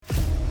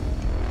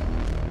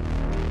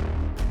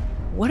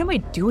what am I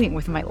doing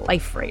with my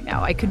life right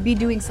now? I could be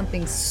doing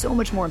something so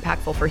much more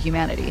impactful for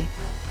humanity.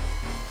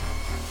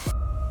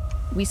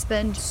 We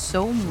spend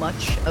so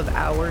much of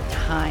our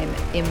time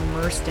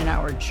immersed in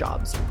our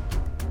jobs.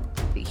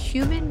 The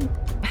human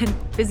and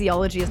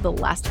physiology is the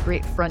last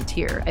great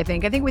frontier, I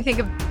think. I think we think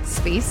of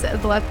space as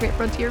the last great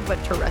frontier, but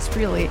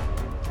terrestrially,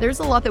 there's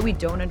a lot that we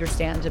don't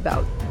understand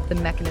about the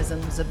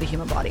mechanisms of the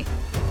human body.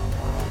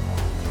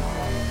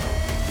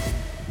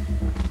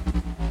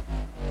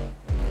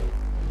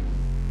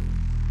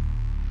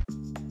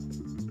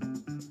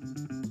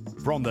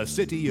 From the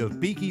city of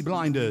Peaky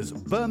Blinders,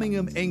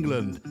 Birmingham,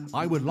 England,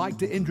 I would like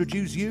to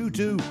introduce you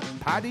to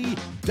Paddy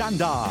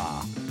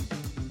Danda.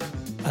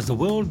 As the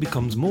world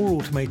becomes more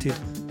automated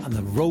and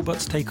the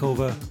robots take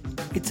over,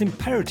 it's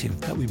imperative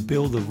that we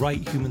build the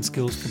right human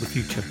skills for the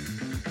future.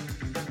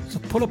 So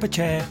pull up a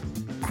chair,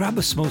 grab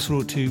a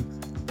samosa or two,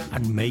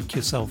 and make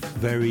yourself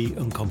very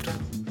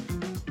uncomfortable.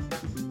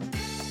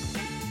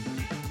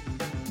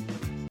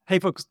 Hey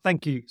folks,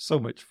 thank you so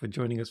much for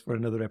joining us for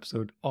another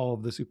episode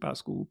of the Super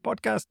School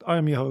podcast. I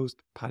am your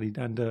host, Paddy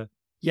Danda.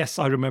 Yes,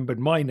 I remembered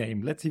my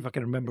name. Let's see if I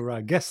can remember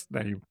our guest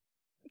name.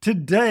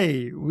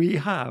 Today we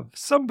have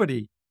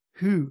somebody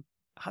who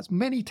has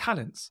many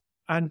talents,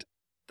 and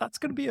that's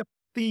going to be a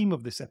theme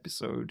of this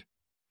episode,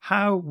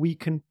 how we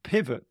can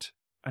pivot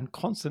and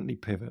constantly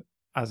pivot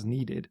as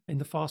needed in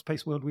the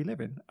fast-paced world we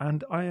live in.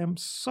 And I am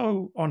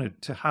so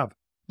honored to have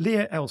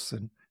Leah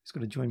Elson, who's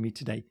going to join me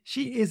today.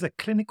 She is a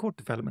clinical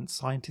development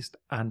scientist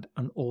and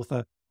an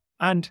author,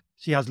 and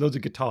she has loads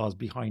of guitars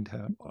behind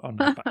her on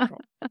her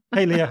backdrop.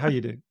 Hey, Leah, how are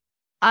you doing?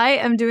 I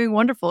am doing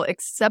wonderful.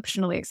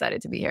 Exceptionally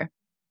excited to be here.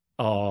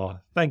 Oh,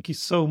 thank you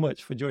so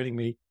much for joining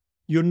me.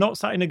 You're not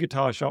sat in a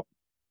guitar shop,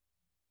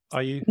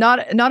 are you?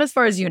 Not as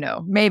far as you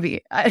know.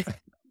 Maybe.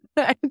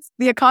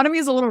 The economy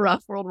is a little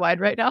rough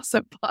worldwide right now,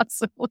 so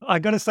possibly. I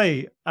got to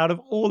say, out of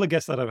all the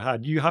guests that I've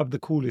had, you have the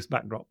coolest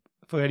backdrop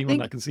for anyone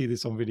that can see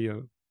this on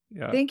video.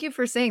 Yeah. Thank you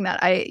for saying that.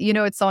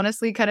 It's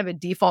honestly kind of a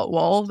default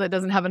wall that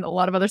doesn't have a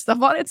lot of other stuff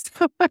on it.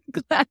 So I'm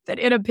glad that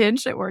in a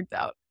pinch it worked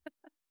out.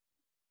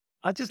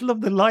 I just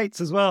love the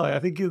lights as well. I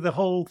think the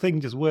whole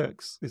thing just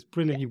works. It's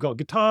brilliant. You've got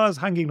guitars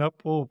hanging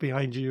up all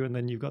behind you, and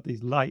then you've got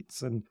these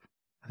lights, and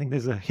I think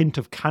there's a hint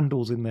of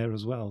candles in there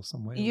as well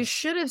somewhere. You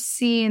should have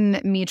seen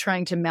me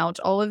trying to mount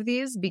all of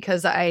these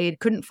because I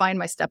couldn't find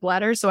my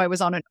stepladder. So I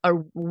was on a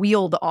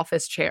wheeled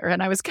office chair,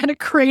 and I was kind of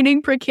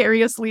craning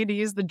precariously to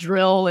use the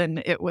drill,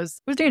 and it was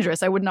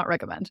dangerous. I would not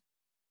recommend.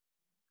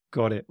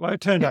 Got it. Well,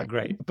 it turned out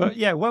great. But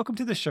yeah, welcome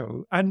to the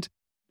show. And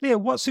Leah,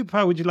 what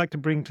superpower would you like to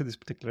bring to this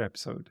particular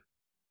episode?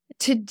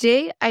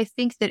 Today, I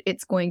think that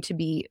it's going to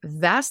be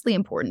vastly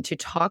important to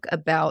talk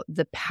about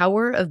the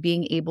power of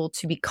being able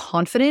to be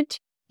confident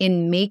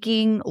in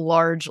making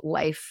large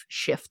life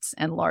shifts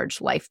and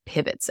large life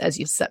pivots, as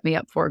you set me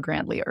up for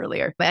grandly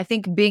earlier. I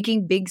think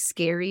making big,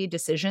 scary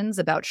decisions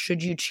about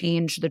should you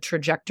change the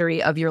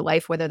trajectory of your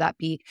life, whether that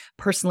be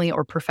personally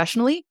or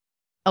professionally,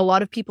 a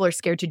lot of people are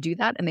scared to do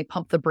that and they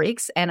pump the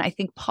brakes, and I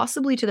think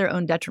possibly to their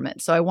own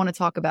detriment. So I want to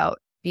talk about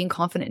being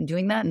confident in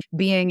doing that and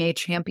being a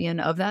champion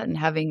of that and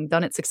having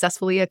done it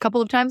successfully a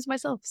couple of times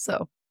myself.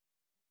 So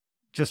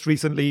just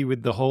recently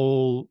with the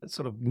whole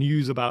sort of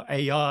news about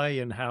AI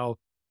and how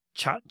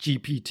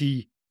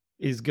ChatGPT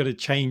is going to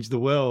change the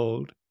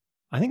world,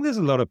 I think there's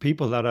a lot of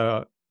people that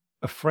are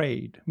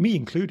afraid, me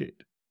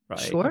included, right?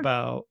 Sure.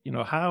 About,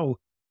 how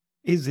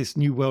is this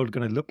new world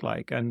going to look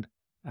like? And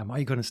am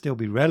I going to still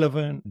be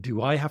relevant?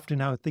 Do I have to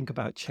now think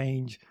about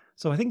change?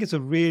 So I think it's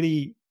a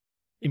really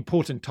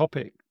important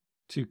topic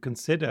to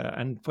consider.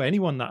 And for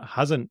anyone that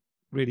hasn't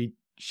really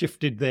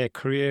shifted their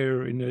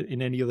career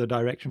in any other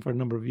direction for a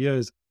number of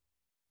years,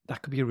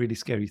 that could be a really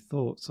scary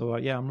thought. So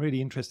yeah, I'm really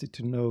interested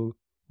to know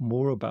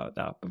more about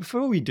that. But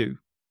before we do,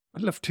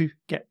 I'd love to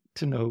get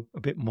to know a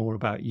bit more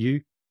about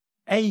you.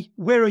 A,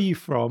 where are you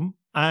from?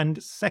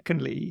 And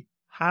secondly,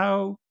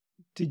 how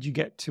did you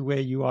get to where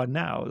you are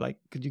now? Like,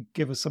 could you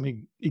give us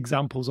some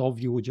examples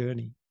of your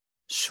journey?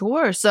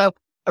 Sure. So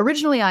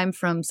originally I'm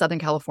from Southern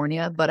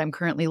California, but I'm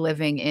currently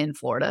living in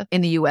Florida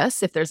in the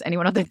US. If there's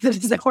anyone out there that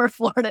doesn't know where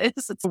Florida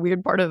is, it's a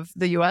weird part of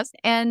the US.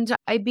 And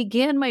I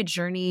began my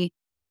journey,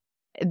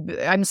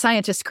 I'm a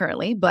scientist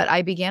currently, but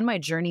I began my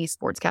journey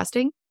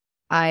sportscasting.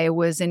 I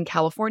was in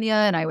California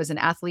and I was an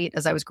athlete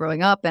as I was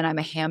growing up, and I'm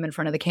a ham in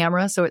front of the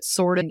camera. So it's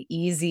sort of an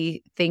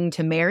easy thing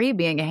to marry,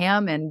 being a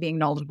ham and being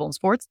knowledgeable in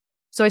sports.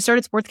 So I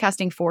started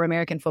sportscasting for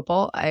American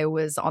football. I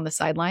was on the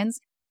sidelines.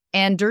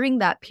 And during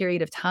that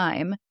period of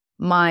time,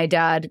 my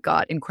dad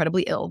got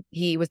incredibly ill.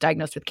 He was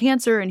diagnosed with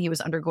cancer and he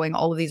was undergoing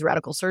all of these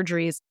radical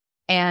surgeries.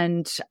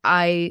 And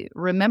I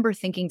remember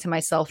thinking to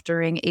myself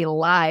during a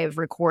live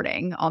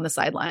recording on the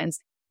sidelines,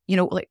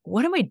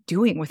 what am I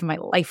doing with my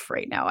life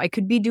right now? I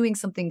could be doing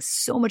something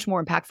so much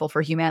more impactful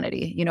for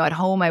humanity. At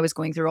home, I was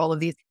going through all of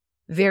these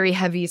very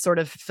heavy sort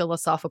of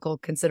philosophical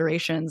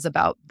considerations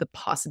about the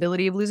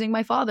possibility of losing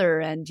my father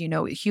and,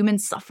 human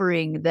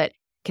suffering that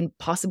can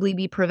possibly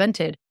be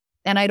prevented.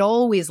 And I'd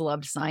always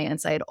loved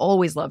science. I had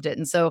always loved it.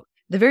 And so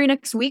The very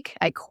next week,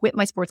 I quit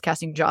my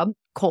sportscasting job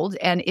cold,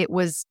 and it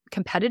was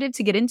competitive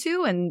to get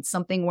into and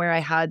something where I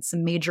had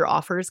some major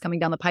offers coming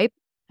down the pipe.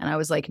 And I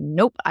was like,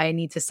 nope, I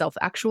need to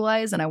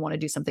self-actualize and I want to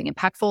do something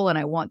impactful and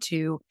I want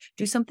to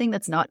do something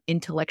that's not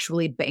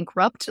intellectually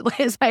bankrupt,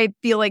 as I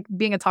feel like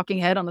being a talking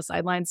head on the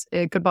sidelines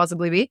it could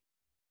possibly be.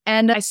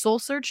 And I soul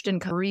searched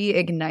and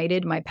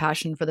reignited my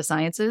passion for the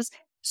sciences.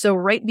 So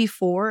right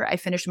before I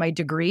finished my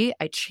degree,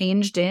 I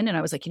changed in and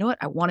I was like, you know what?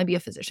 I want to be a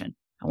physician.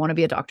 I want to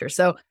be a doctor.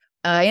 So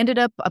I ended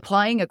up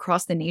applying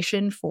across the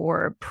nation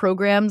for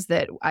programs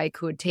that I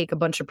could take a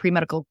bunch of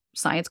pre-medical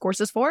science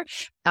courses for.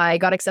 I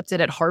got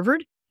accepted at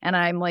Harvard, and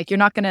I'm like, you're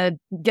not going to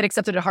get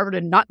accepted at Harvard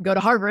and not go to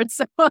Harvard.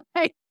 So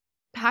I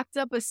packed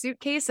up a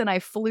suitcase and I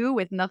flew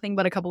with nothing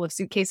but a couple of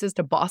suitcases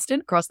to Boston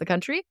across the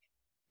country.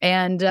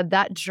 And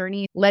that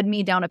journey led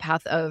me down a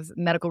path of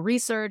medical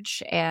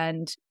research.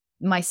 And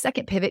my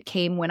second pivot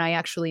came when I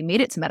actually made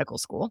it to medical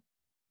school,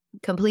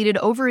 completed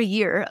over a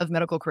year of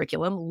medical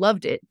curriculum,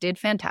 loved it, did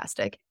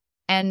fantastic.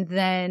 And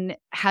then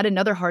had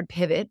another hard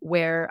pivot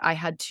where I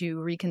had to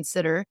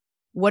reconsider,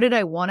 what did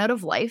I want out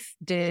of life?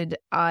 Did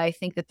I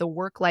think that the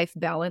work-life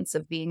balance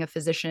of being a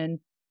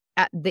physician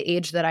at the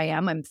age that I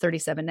am, I'm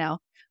 37 now.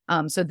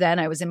 So then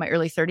I was in my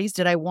early 30s.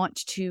 Did I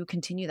want to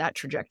continue that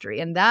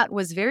trajectory? And that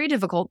was very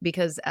difficult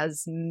because,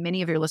 as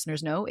many of your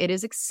listeners know, it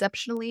is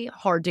exceptionally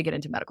hard to get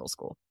into medical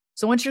school.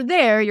 So once you're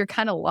there, you're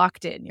kind of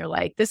locked in. You're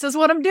like, this is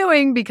what I'm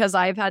doing because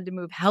I've had to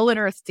move hell and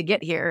earth to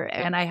get here.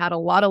 And I had a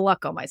lot of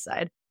luck on my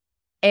side.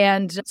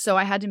 And so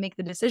I had to make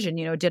the decision,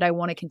 did I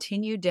want to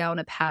continue down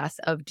a path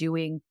of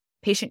doing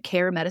patient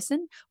care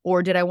medicine,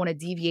 or did I want to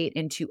deviate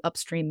into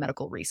upstream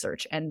medical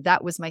research? And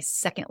that was my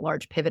second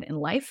large pivot in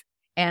life.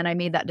 And I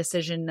made that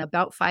decision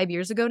about 5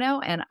 years ago now,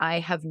 and I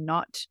have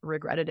not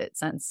regretted it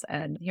since.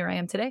 And here I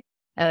am today,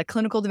 a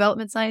clinical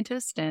development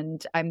scientist,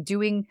 and I'm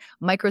doing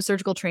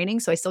microsurgical training.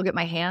 So I still get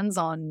my hands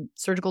on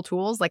surgical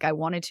tools like I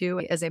wanted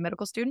to as a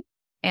medical student.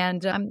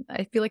 And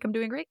I feel like I'm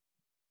doing great.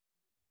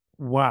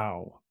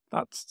 Wow.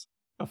 That's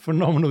a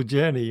phenomenal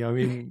journey. I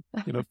mean,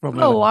 from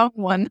a long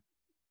one.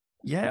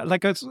 Yeah,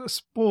 like a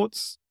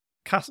sports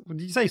cast.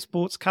 Did you say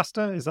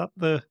sportscaster? Is that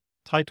the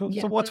title?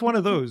 Yeah. So what's one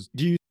of those?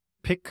 Do you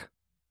pick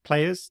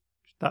players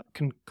that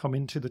can come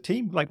into the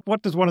team? Like,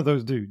 what does one of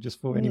those do,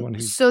 just for anyone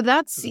who's... So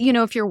that's,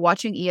 if you're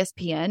watching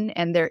ESPN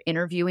and they're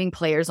interviewing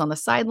players on the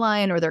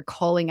sideline or they're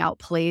calling out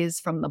plays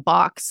from the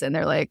box and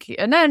they're like,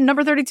 and then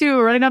number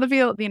 32 running down the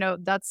field,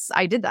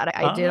 I did that.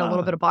 I did a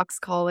little bit of box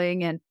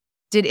calling and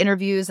did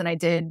interviews, and I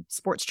did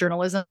sports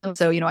journalism.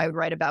 So, I would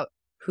write about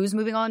who's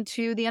moving on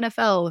to the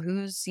NFL,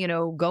 who's,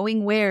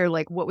 going where,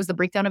 like what was the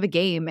breakdown of a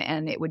game,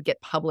 and it would get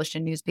published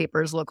in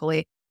newspapers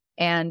locally.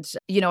 And,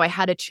 I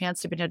had a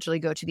chance to potentially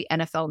go to the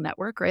NFL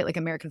network, right? Like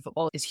American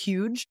football is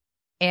huge.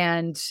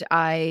 And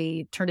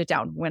I turned it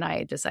down when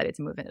I decided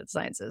to move into the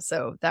sciences.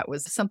 So that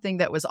was something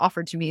that was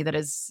offered to me that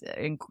is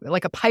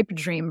like a pipe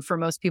dream for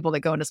most people that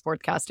go into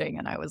sportscasting.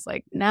 And I was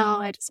like,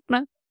 no,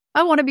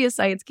 I want to be a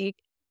science geek.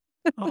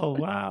 Oh,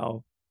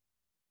 wow.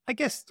 I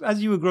guess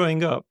as you were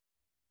growing up,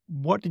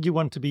 what did you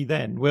want to be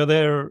then? Were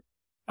there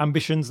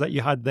ambitions that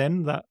you had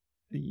then that,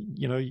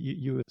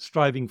 you were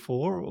striving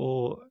for?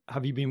 Or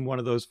have you been one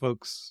of those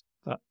folks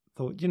that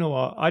thought,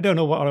 what, I don't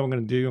know what I'm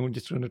going to do. I'm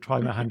just going to try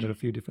my hand at a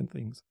few different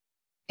things.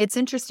 It's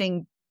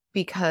interesting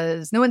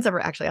because no one's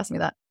ever actually asked me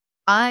that.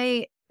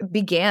 I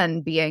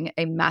began being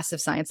a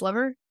massive science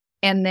lover.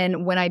 And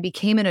then when I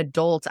became an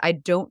adult, I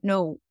don't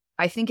know,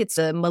 I think it's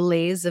a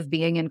malaise of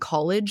being in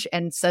college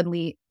and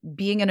suddenly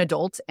being an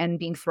adult and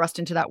being thrust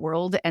into that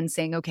world and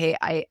saying, okay,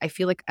 I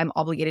feel like I'm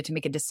obligated to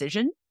make a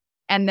decision.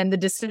 And then the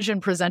decision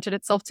presented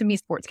itself to me,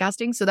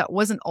 sportscasting. So that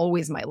wasn't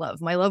always my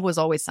love. My love was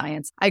always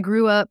science. I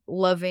grew up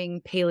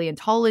loving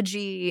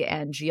paleontology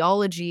and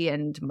geology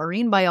and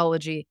marine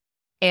biology.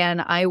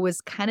 And I was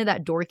kind of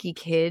that dorky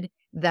kid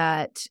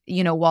that,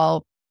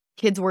 while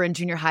kids were in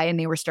junior high and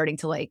they were starting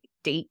to like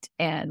date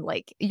and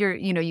like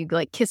you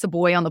like kiss a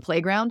boy on the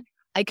playground,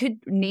 I could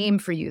name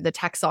for you the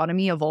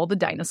taxonomy of all the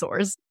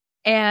dinosaurs.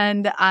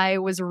 And I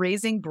was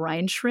raising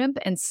brine shrimp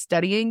and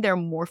studying their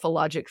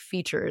morphologic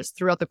features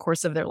throughout the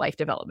course of their life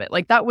development.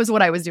 Like that was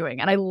what I was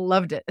doing. And I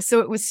loved it. So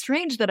it was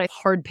strange that I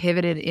hard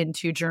pivoted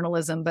into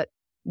journalism, but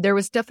there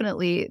was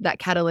definitely that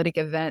catalytic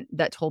event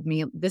that told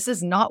me this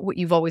is not what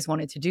you've always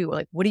wanted to do.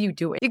 Like, what are you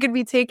doing? You could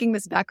be taking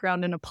this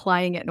background and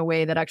applying it in a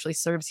way that actually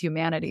serves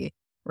humanity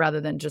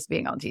rather than just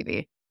being on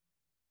TV.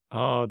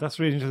 Oh, that's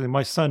really interesting.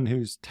 My son,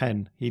 who's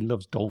 10, he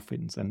loves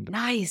dolphins. And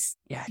nice.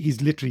 Yeah, he's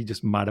literally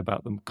just mad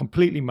about them.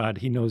 Completely mad.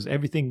 He knows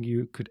everything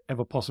you could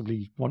ever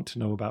possibly want to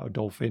know about a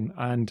dolphin.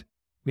 And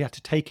we had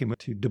to take him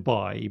to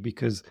Dubai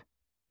because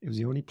it was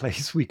the only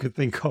place we could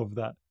think of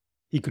that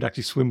he could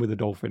actually swim with a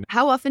dolphin.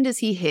 How often does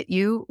he hit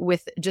you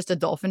with just a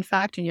dolphin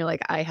fact? And you're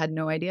like, I had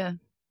no idea.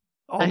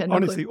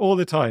 Honestly, all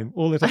the time.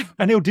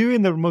 And he'll do it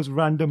in the most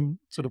random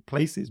sort of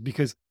places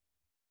because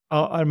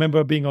I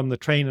remember being on the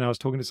train and I was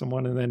talking to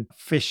someone and then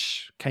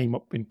fish came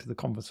up into the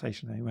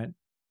conversation and he went,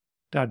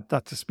 Dad,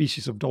 that's a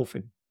species of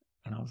dolphin.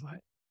 And I was like,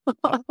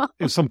 It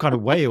was some kind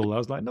of whale. I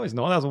was like, no, it's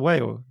not. That's a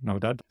whale. No,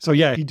 Dad. So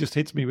yeah, he just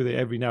hits me with it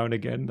every now and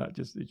again.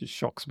 It just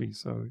shocks me.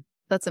 So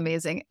That's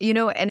amazing.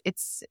 And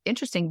it's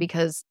interesting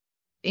because,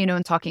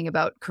 in talking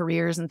about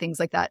careers and things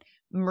like that,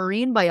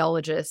 marine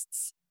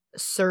biologists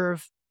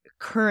serve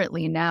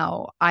currently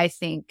now, I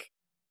think,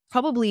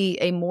 probably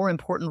a more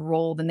important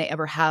role than they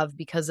ever have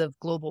because of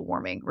global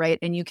warming, right?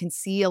 And you can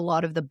see a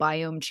lot of the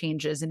biome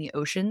changes in the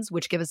oceans,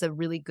 which give us a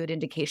really good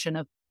indication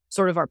of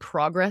sort of our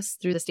progress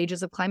through the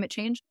stages of climate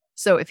change.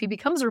 So if he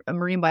becomes a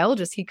marine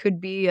biologist, he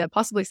could be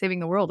possibly saving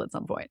the world at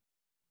some point.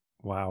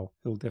 wow,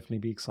 he'll definitely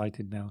be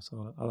excited now.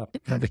 So I'll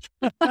have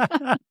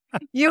to.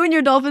 You and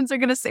your dolphins are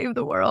going to save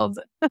the world.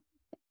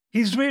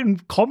 He's written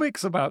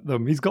comics about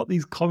them. He's got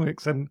these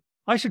comics, and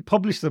I should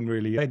publish them,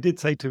 really. I did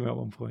say to him at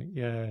one point.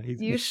 Yeah.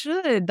 You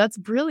should. That's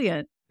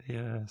brilliant.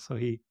 Yeah. So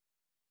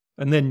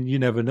and then you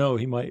never know.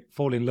 He might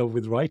fall in love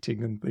with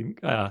writing and think,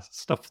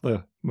 stuff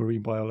the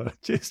marine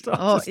biologist.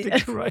 I'll just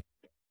stick to writing.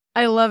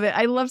 I love it.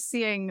 I love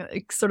seeing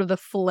sort of the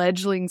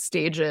fledgling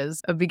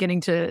stages of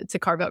beginning to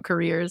carve out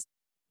careers.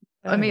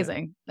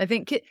 Amazing. I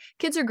think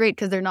kids are great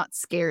because they're not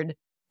scared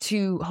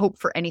to hope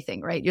for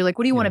anything, right? You're like,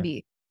 what do you want to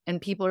be? And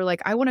people are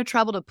like, I want to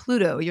travel to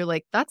Pluto. You're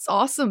like, that's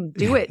awesome.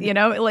 Do it.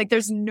 Like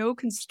there's no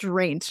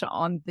constraint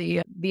on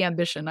the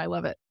ambition. I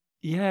love it.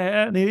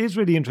 Yeah. And it is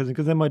really interesting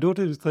because then my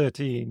daughter is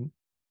 13.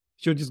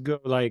 She'll just go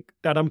like,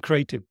 Dad, I'm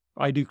creative.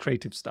 I do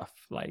creative stuff.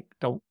 Like,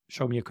 don't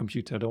show me a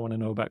computer. I don't want to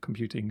know about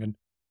computing. And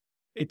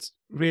it's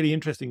really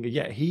interesting.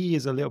 Yeah, he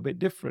is a little bit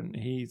different.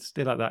 He's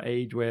still at that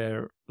age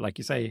where, like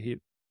you say, he's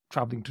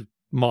traveling to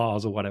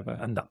Mars or whatever,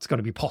 and that's going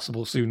to be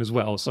possible soon as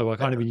well. So I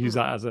can't even use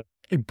that as an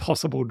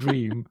impossible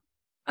dream.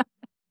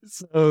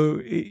 So,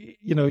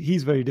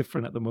 he's very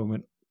different at the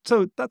moment.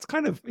 So that's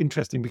kind of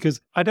interesting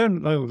because I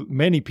don't know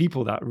many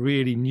people that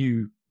really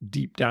knew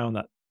deep down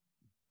that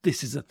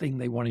this is a thing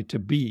they wanted to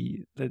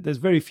be. There's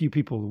very few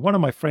people. One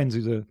of my friends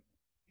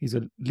he's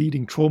a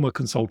leading trauma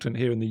consultant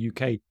here in the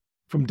UK.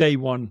 From day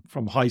one,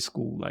 from high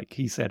school, like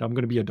he said, I'm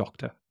going to be a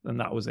doctor. And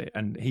that was it.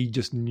 And he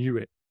just knew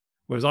it.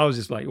 Whereas I was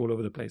just like all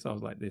over the place. I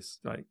was like this,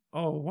 like,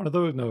 oh, one of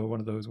those. No, one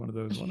of those.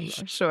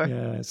 Sure.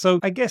 Yeah. So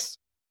I guess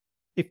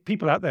if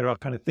people out there are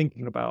kind of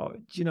thinking about,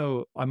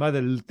 I'm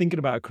either thinking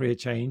about a career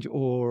change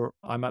or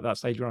I'm at that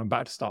stage where I'm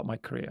about to start my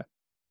career.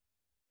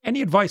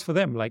 Any advice for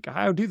them? Like,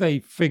 how do they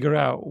figure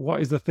out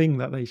what is the thing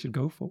that they should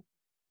go for?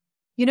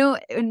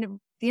 And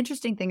the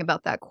interesting thing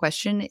about that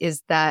question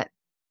is that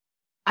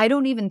I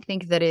don't even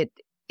think that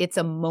it's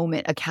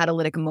a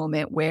catalytic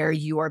moment where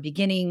you are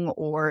beginning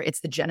or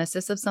it's the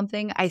genesis of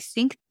something. I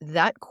think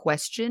that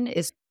question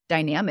is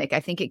dynamic. I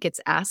think it gets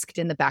asked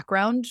in the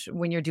background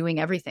when you're doing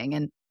everything.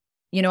 And,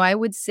 I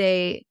would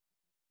say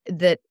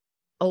that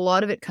a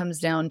lot of it comes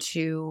down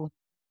to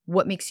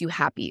what makes you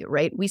happy,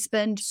 right? We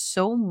spend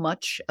so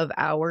much of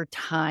our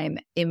time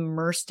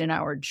immersed in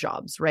our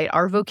jobs, right?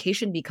 Our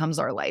vocation becomes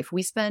our life.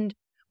 We spend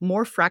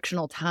more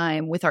fractional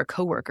time with our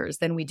coworkers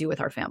than we do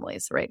with our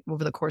families, right?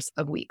 Over the course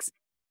of weeks.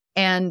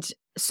 And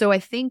so I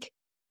think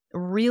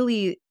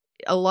really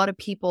a lot of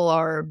people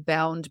are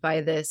bound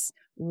by this,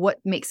 what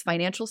makes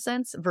financial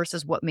sense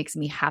versus what makes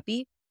me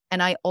happy.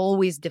 And I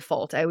always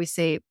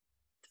say,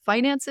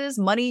 finances,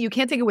 money, you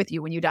can't take it with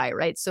you when you die,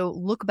 right? So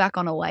look back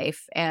on a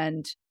life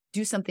and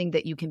do something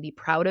that you can be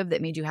proud of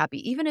that made you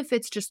happy, even if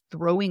it's just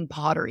throwing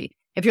pottery.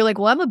 If you're like,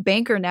 well, I'm a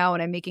banker now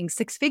and I'm making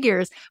 6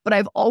 figures, but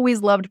I've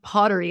always loved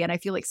pottery and I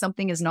feel like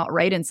something is not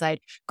right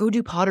inside, go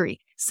do pottery,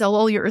 sell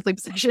all your earthly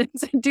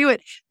possessions and do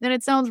it. Then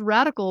it sounds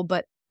radical,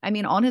 but I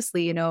mean,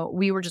 honestly,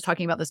 we were just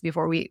talking about this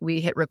before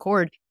we hit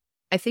record.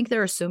 I think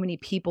there are so many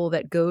people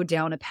that go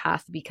down a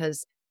path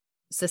because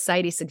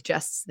society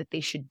suggests that they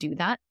should do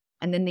that.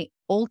 And then they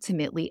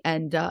ultimately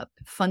end up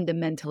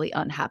fundamentally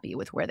unhappy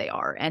with where they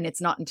are. And it's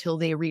not until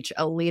they reach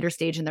a later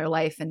stage in their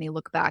life and they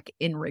look back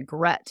in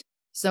regret.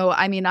 So,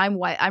 I mean, I'm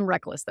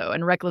reckless though,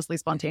 and recklessly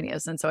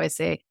spontaneous. And so I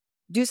say,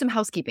 do some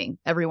housekeeping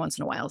every once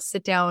in a while.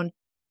 Sit down,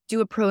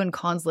 do a pro and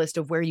cons list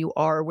of where you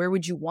are. Where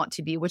would you want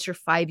to be? What's your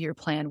 5-year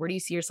plan? Where do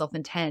you see yourself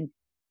in 10?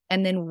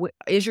 And then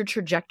is your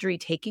trajectory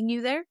taking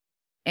you there?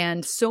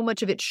 And so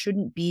much of it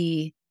shouldn't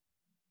be,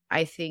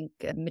 I think,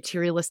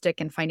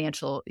 materialistic and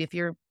financial. If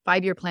your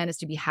 5-year plan is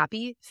to be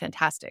happy,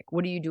 fantastic.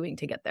 What are you doing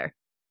to get there?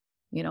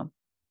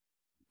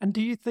 And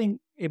do you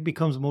think it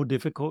becomes more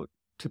difficult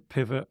to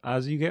pivot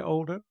as you get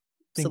older?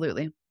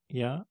 Absolutely.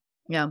 Yeah.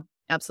 Yeah,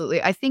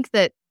 absolutely. I think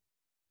that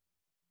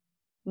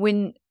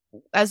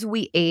as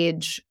we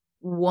age,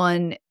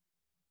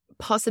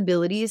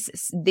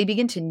 possibilities, they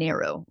begin to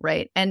narrow,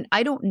 right? And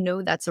I don't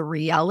know that's a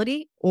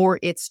reality or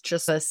it's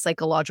just a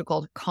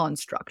psychological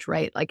construct,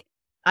 right? Like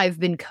I've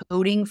been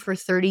coding for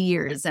 30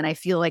 years and I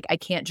feel like I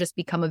can't just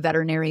become a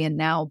veterinarian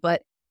now.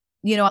 But,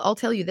 I'll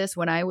tell you this,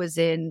 when I was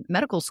in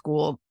medical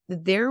school,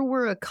 there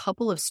were a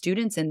couple of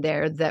students in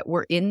there that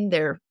were in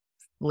their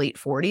late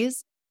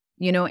 40s,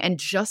 and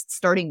just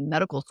starting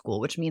medical school,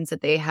 which means that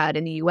they had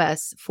in the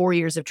US 4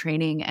 years of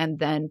training and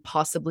then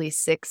possibly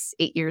 6-8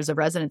 years of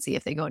residency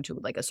if they go into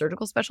like a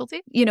surgical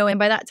specialty, and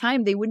by that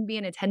time they wouldn't be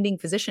an attending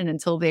physician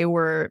until they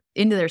were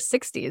into their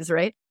 60s,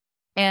 right?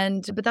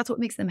 But that's what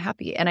makes them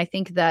happy. And I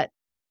think that,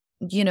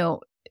 you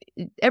know,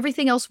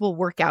 everything else will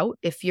work out.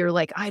 If you're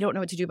like, I don't know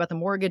what to do about the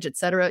mortgage, et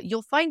cetera,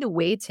 you'll find a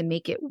way to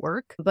make it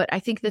work. But I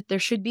think that there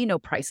should be no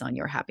price on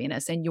your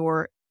happiness and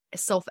your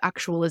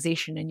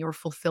self-actualization and your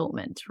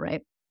fulfillment,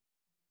 right?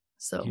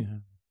 So Yeah.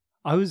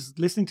 I was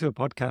listening to a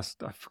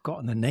podcast, I've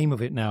forgotten the name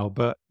of it now,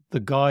 but the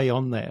guy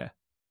on there,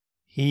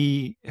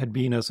 he had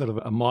been a sort of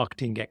a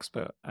marketing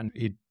expert, and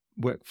he'd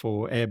worked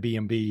for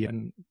Airbnb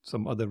and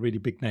some other really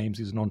big names.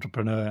 He's an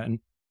entrepreneur, and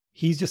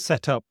he's just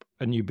set up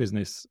a new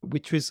business,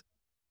 which was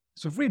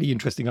it's a really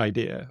interesting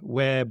idea,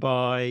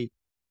 whereby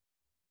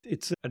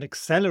it's an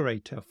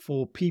accelerator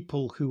for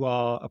people who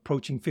are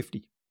approaching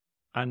 50.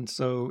 And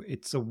so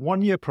it's a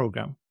 1-year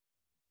program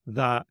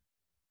that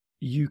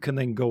you can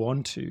then go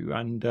on to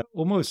and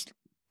almost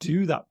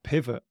do that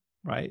pivot,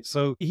 right?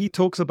 So he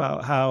talks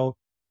about how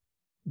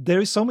there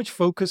is so much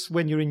focus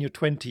when you're in your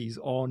 20s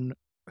on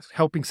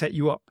helping set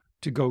you up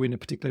to go in a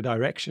particular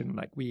direction.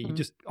 Like we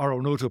just are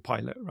on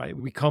autopilot, right?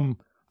 We come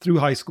through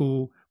high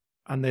school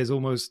and there's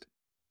almost,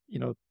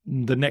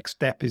 the next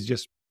step is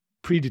just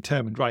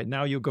predetermined, right?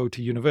 Now you'll go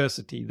to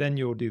university, then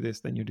you'll do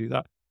this, then you'll do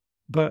that.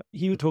 But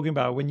he was talking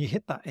about when you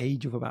hit that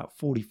age of about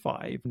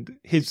 45, and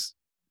his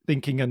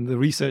thinking and the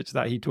research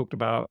that he talked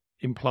about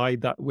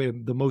implied that we're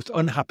the most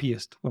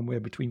unhappiest when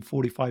we're between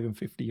 45 and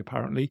 50,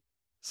 apparently.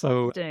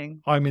 So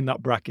I'm in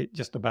that bracket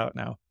just about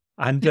now.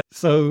 And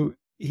so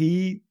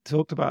he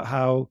talked about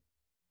how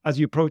as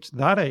you approach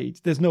that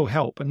age, there's no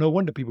help. And no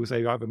wonder people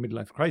say I have a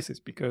midlife crisis,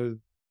 because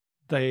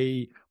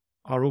they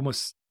are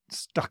almost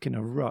stuck in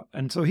a rut.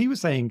 And so he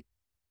was saying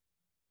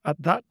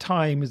at that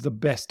time is the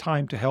best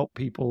time to help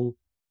people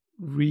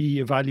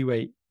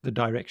reevaluate the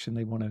direction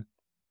they want to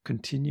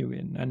continue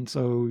in. And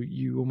so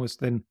you almost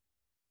then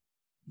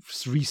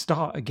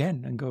restart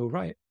again and go,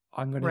 right,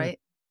 I'm going to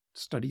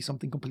study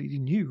something completely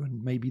new,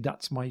 and maybe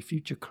that's my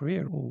future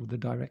career or the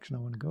direction I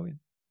want to go in.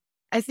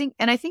 I think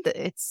that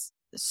it's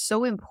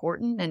so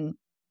important. And,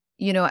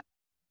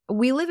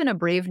 we live in a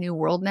brave new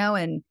world now.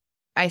 And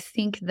I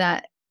think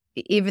that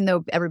even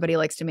though everybody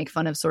likes to make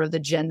fun of sort of the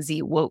Gen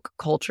Z woke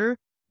culture,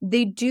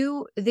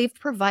 they've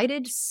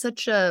provided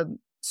such a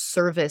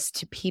service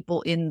to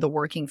people in the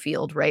working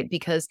field, right?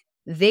 Because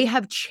they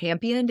have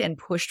championed and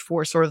pushed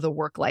for sort of the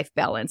work-life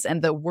balance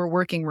and we're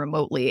working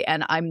remotely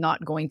and I'm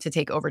not going to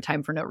take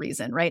overtime for no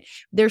reason, right?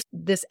 There's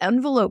this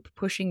envelope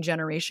pushing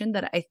generation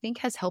that I think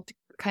has helped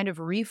kind of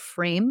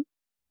reframe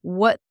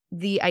what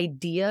the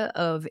idea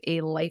of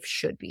a life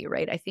should be,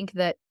 right? I think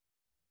that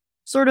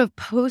sort of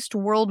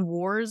post-World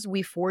Wars,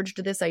 we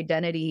forged this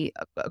identity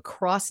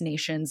across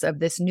nations of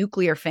this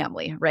nuclear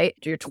family, right?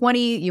 You're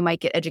 20, you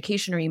might get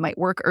education or you might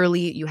work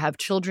early, you have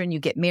children, you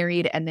get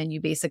married, and then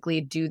you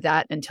basically do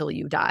that until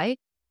you die.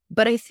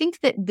 But I think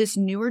that this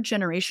newer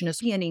generation is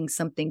beginning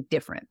something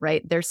different,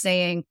 right? They're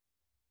saying,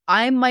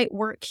 I might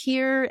work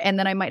here and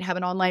then I might have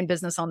an online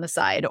business on the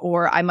side,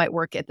 or I might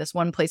work at this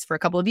one place for a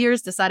couple of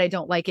years, decide I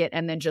don't like it,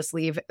 and then just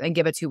leave and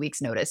give a 2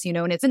 weeks notice,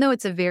 and even though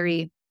it's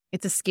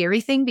a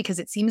scary thing because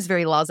it seems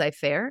very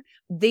laissez-faire,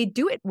 they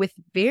do it with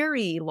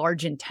very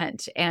large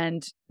intent.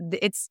 And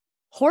it's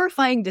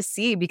horrifying to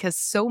see because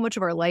so much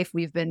of our life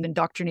we've been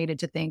indoctrinated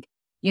to think,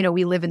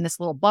 we live in this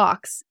little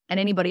box and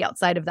anybody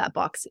outside of that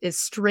box is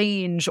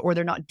strange or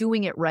they're not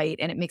doing it right.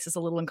 And it makes us a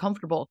little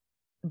uncomfortable.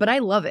 But I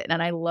love it.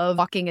 And I love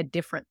walking a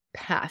different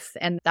path,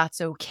 and that's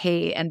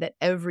okay. And that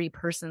every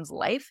person's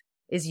life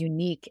is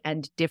unique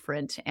and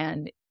different.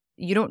 And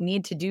you don't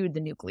need to do the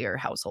nuclear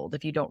household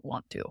if you don't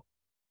want to.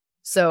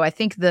 So I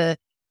think the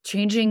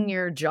changing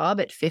your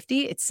job at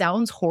 50, it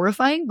sounds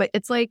horrifying, but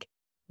it's like,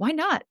 why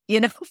not?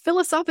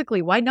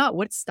 Philosophically, why not?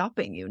 What's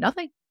stopping you?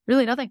 Nothing,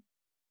 really nothing.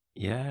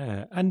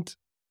 Yeah. And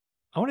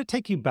I want to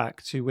take you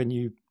back to when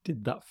you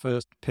did that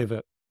first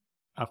pivot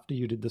after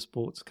you did the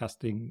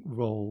sportscasting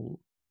role.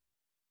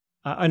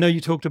 I know you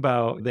talked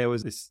about there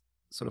was this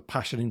sort of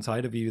passion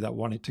inside of you that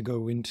wanted to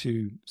go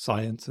into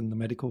science and the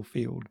medical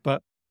field,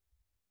 but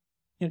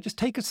just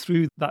take us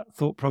through that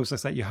thought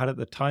process that you had at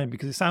the time,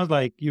 because it sounds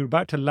like you're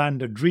about to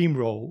land a dream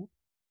role,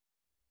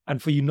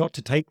 and for you not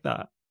to take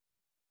that,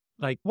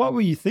 like, what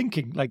were you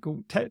thinking? Like,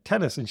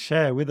 tell us and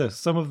share with us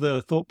some of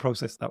the thought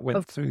process that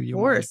went through your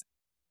mind. Of course.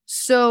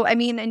 So,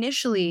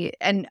 initially,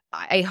 and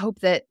I hope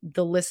that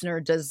the listener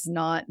does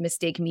not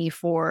mistake me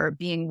for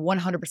being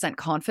 100%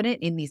 confident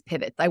in these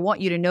pivots. I want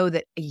you to know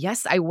that,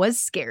 yes, I was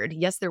scared.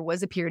 Yes, there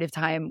was a period of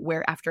time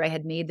where after I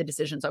had made the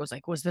decisions, I was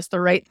like, was this the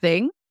right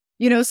thing?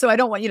 So I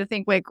don't want you to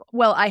think like,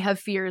 well, I have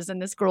fears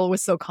and this girl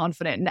was so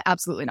confident. And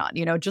absolutely not.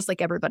 Just like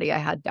everybody, I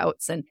had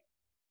doubts. And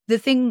the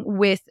thing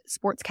with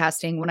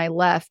sportscasting, when I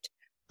left,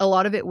 a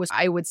lot of it was,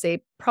 I would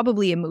say,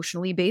 probably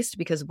emotionally based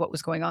because of what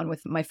was going on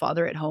with my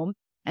father at home.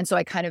 And so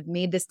I kind of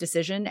made this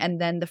decision. And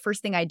then the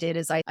first thing I did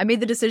is I made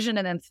the decision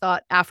and then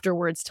thought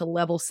afterwards to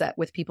level set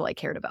with people I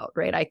cared about,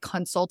 right? I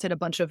consulted a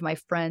bunch of my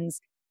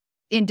friends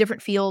in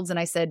different fields. And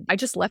I said, I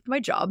just left my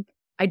job.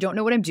 I don't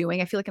know what I'm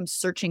doing. I feel like I'm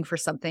searching for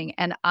something.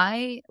 And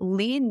I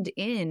leaned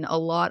in a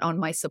lot on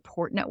my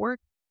support network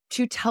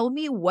to tell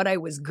me what I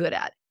was good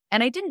at.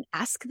 And I didn't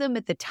ask them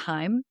at the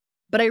time,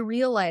 But I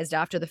realized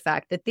after the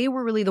fact that they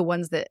were really the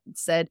ones that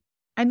said,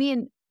 I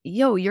mean,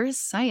 yo, you're a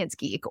science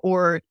geek,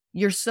 or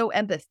you're so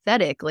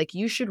empathetic. Like,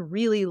 you should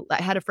really,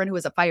 I had a friend who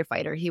was a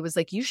firefighter. He was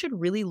like, you should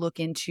really look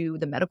into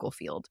the medical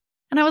field.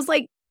 And I was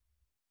like,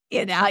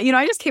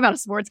 I just came out of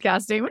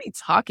sportscasting. What are you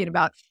talking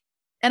about?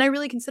 And I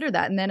really considered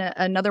that. And then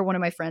another one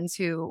of my friends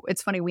who,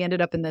 it's funny, we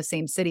ended up in the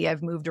same city.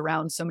 I've moved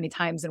around so many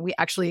times. And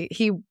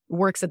he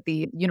works at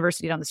the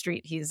university down the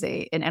street. He's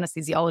an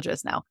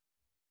anesthesiologist now.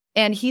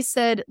 And he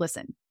said,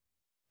 listen,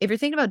 if you're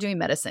thinking about doing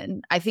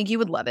medicine, I think you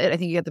would love it. I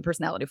think you get the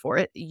personality for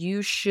it.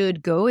 You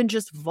should go and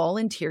just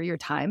volunteer your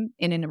time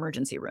in an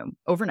emergency room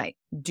overnight.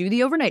 Do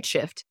the overnight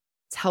shift.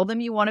 Tell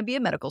them you want to be a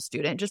medical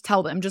student. Just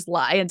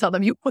lie and tell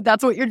them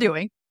that's what you're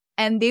doing.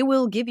 And they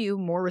will give you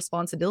more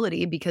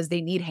responsibility because they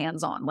need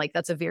hands-on. Like,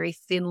 that's a very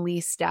thinly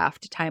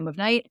staffed time of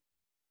night.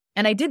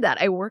 And I did that.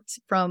 I worked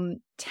from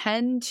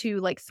 10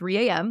 to like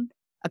 3 a.m.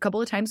 a couple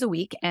of times a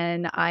week.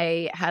 And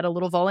I had a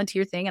little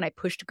volunteer thing, and I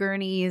pushed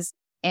gurneys.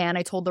 And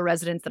I told the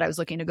residents that I was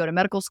looking to go to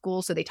medical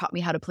school. So they taught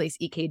me how to place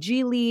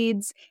EKG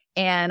leads.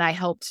 And I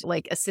helped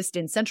like assist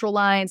in central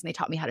lines. And they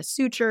taught me how to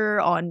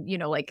suture on,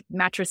 like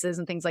mattresses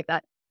and things like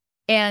that.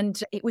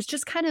 And it was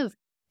just kind of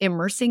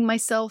immersing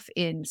myself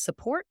in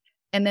support.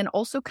 And then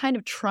also kind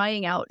of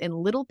trying out in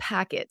little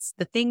packets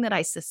the thing that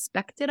I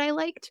suspected I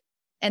liked,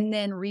 and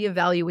then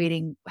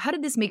reevaluating, how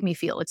did this make me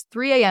feel? It's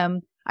 3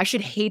 a.m. I should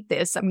hate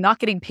this. I'm not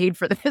getting paid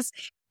for this.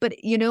 But,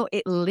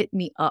 it lit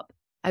me up.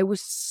 I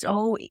was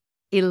so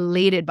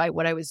elated by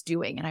what I was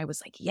doing. And I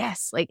was like,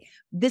 yes, like,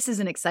 this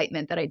is an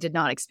excitement that I did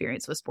not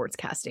experience with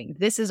sportscasting.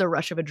 This is a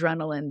rush of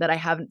adrenaline that I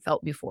haven't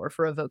felt before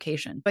for a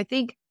vocation. I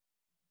think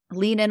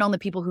lean in on the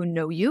people who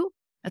know you.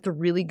 That's a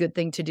really good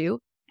thing to do.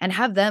 And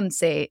have them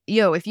say,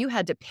 yo, if you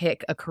had to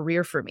pick a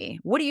career for me,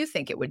 what do you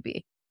think it would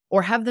be?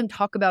 Or have them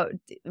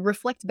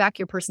reflect back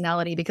your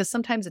personality, because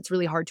sometimes it's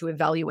really hard to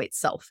evaluate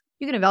self.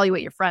 You can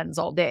evaluate your friends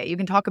all day. You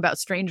can talk about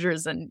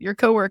strangers and your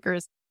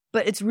coworkers,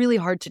 but it's really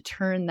hard to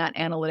turn that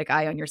analytic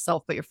eye on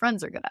yourself, but your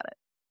friends are good at it.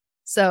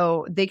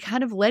 So they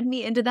kind of led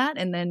me into that.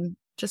 And then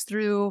just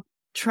through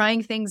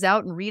trying things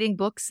out and reading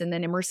books and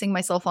then immersing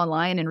myself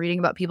online and reading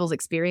about people's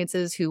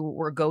experiences who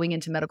were going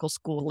into medical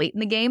school late in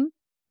the game.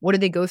 What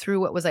did they go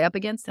through? What was I up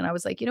against? And I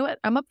was like, you know what?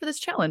 I'm up for this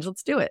challenge.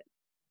 Let's do it.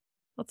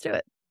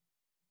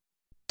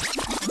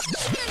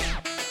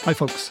 Hi,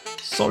 folks.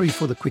 Sorry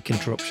for the quick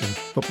interruption,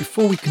 but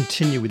before we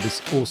continue with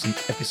this awesome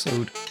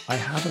episode, I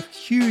have a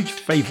huge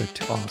favor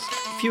to ask.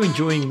 If you're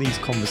enjoying these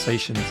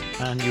conversations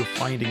and you're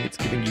finding it's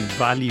giving you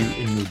value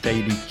in your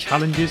daily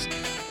challenges,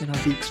 then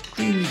I'd be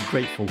extremely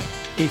grateful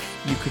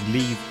if you could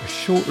leave a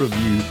short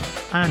review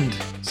and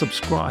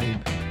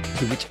subscribe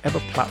to whichever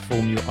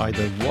platform you're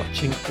either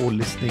watching or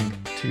listening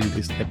to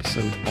this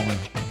episode on.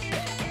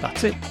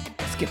 That's it.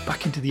 Let's get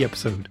back into the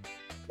episode.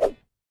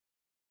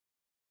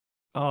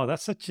 Oh,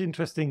 that's such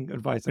interesting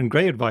advice and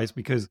great advice,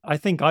 because I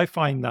think I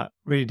find that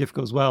really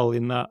difficult as well,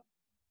 in that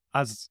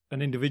as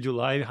an individual,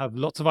 I have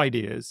lots of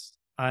ideas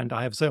and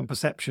I have a certain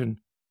perception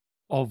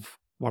of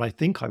what I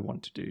think I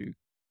want to do.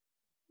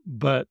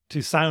 But to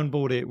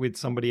soundboard it with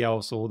somebody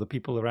else or the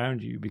people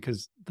around you,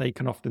 because they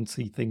can often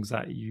see things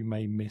that you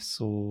may miss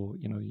or,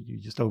 you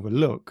just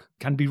overlook,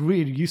 can be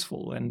really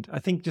useful. And I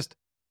think just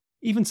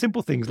even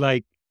simple things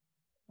like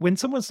when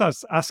someone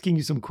starts asking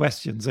you some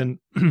questions and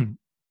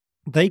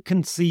they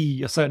can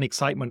see a certain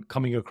excitement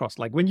coming across.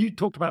 Like when you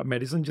talked about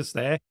medicine just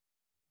there,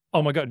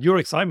 oh my God, your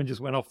excitement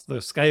just went off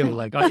the scale.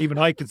 Like even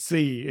I could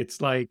see it's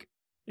like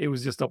it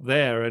was just up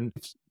there. And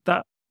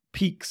that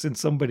peaks in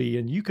somebody,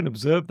 and you can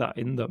observe that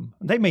in them.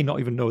 And they may not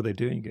even know they're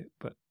doing it,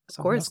 but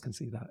someone else can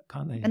see that,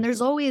 can't they? And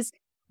there's always,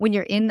 when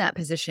you're in that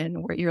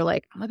position where you're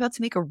like, I'm about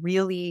to make a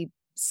really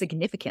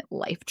significant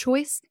life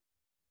choice,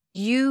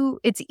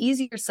 it's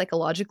easier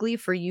psychologically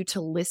for you to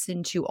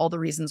listen to all the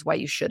reasons why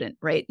you shouldn't,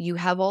 right? You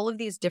have all of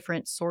these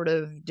different sort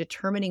of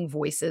determining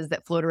voices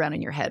that float around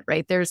in your head,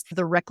 right? There's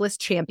the reckless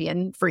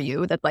champion for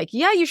you that's like,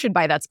 yeah, you should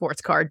buy that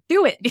sports car,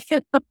 do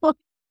it.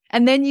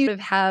 And then you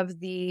have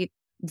the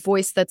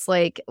voice that's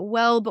like,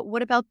 well, but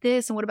what about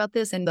this? And what about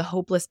this? And the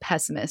hopeless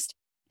pessimist.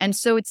 And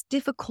so it's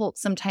difficult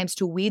sometimes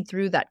to weed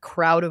through that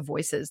crowd of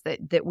voices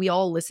that we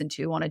all listen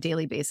to on a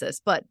daily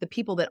basis. But the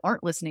people that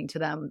aren't listening to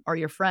them are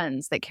your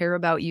friends that care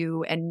about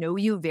you and know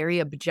you very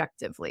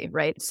objectively,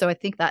 right? So I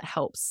think that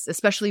helps,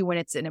 especially when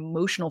it's an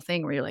emotional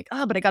thing where you're like,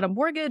 oh, but I got a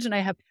mortgage and I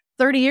have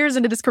 30 years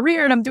into this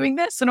career and I'm doing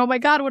this. And oh my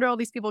God, what are all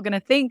these people going to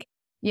think?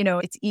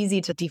 It's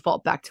easy to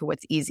default back to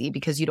what's easy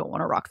because you don't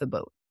want to rock the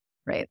boat,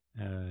 right?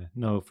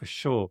 No, for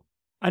sure.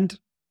 And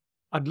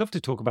I'd love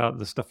to talk about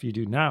the stuff you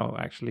do now,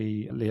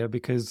 actually, Leah,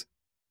 because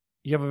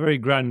you have a very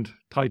grand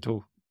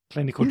title,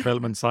 clinical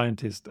development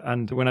scientist.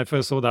 And when I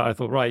first saw that, I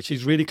thought, right,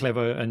 she's really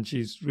clever and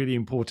she's really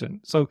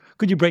important. So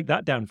could you break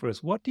that down for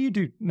us? What do you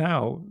do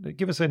now?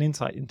 Give us an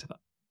insight into that.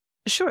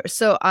 Sure.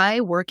 So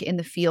I work in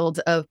the field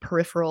of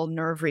peripheral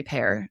nerve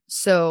repair.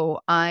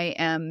 So I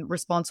am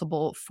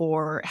responsible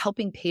for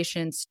helping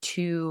patients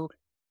to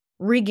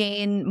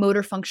regain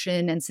motor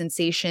function and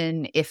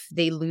sensation if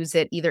they lose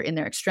it either in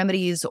their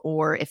extremities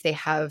or if they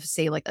have,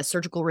 say, like a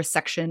surgical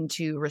resection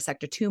to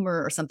resect a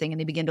tumor or something and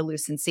they begin to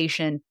lose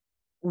sensation.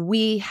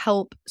 We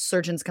help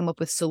surgeons come up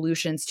with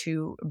solutions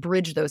to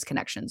bridge those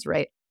connections,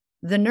 right?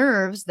 The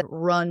nerves that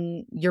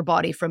run your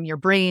body from your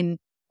brain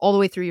all the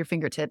way through your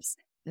fingertips,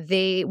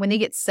 when they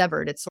get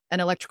severed, it's an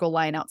electrical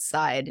line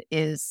outside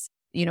is,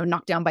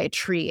 knocked down by a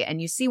tree. And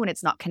you see when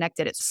it's not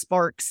connected, it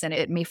sparks and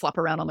it may flop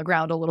around on the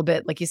ground a little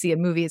bit like you see in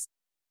movies.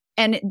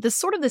 And the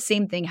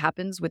same thing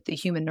happens with the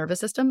human nervous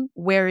system,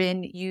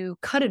 wherein you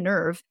cut a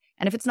nerve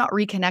and if it's not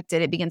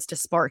reconnected, it begins to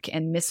spark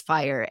and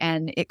misfire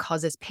and it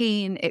causes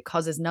pain, it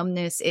causes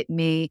numbness. It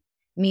may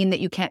mean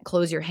that you can't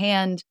close your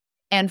hand.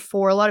 And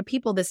for a lot of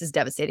people, this is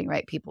devastating,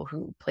 right? People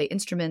who play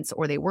instruments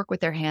or they work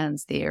with their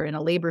hands, they are in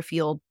a labor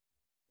field.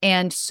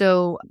 And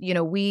so,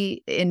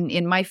 we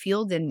in my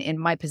field and in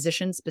my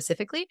position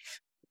specifically,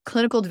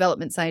 clinical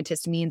development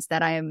scientist means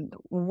that I am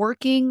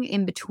working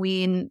in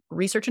between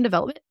research and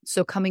development.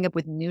 So coming up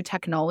with new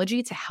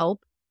technology to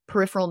help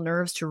peripheral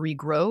nerves to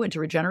regrow and to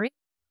regenerate.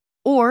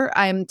 Or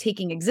I'm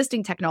taking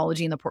existing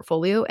technology in the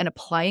portfolio and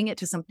applying it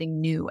to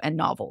something new and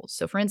novel.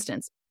 So for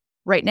instance,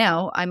 right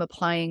now I'm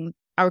applying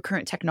our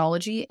current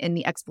technology in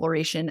the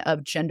exploration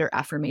of gender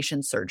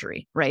affirmation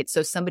surgery, right?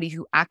 So somebody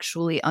who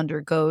actually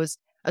undergoes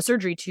a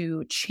surgery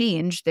to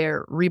change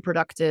their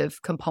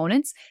reproductive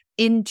components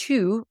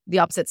into the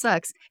opposite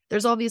sex,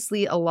 there's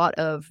obviously a lot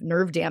of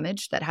nerve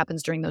damage that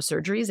happens during those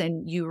surgeries,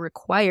 and you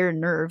require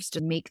nerves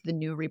to make the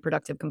new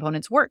reproductive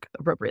components work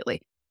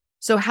appropriately.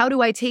 So how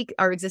do I take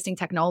our existing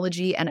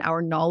technology and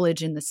our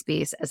knowledge in the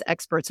space as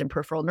experts in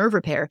peripheral nerve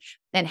repair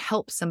and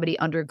help somebody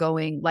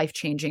undergoing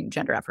life-changing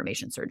gender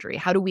affirmation surgery?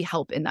 How do we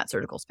help in that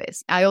surgical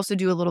space? I also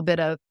do a little bit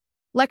of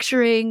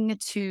lecturing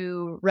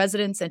to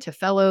residents and to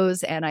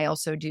fellows, and I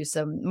also do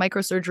some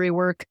microsurgery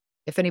work.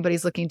 If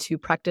anybody's looking to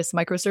practice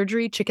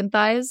microsurgery, chicken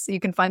thighs, you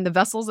can find the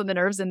vessels and the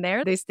nerves in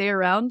there. They stay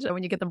around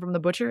when you get them from the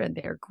butcher, and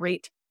they're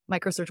great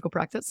microsurgical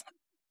practice.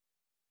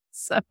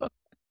 So...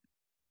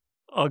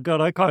 Oh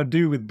God, I can't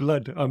do with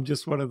blood. I'm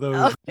just one of those.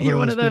 Oh, you're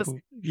one of those. People.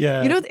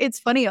 Yeah. It's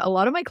funny. A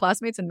lot of my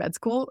classmates in med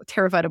school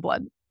terrified of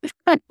blood.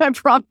 I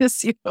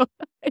promise you,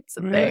 it's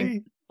a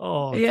thing.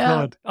 Oh yeah.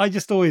 God, I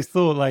just always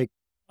thought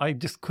I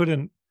just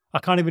couldn't. I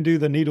can't even do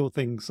the needle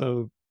thing,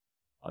 so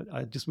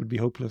I just would be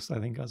hopeless. I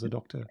think as a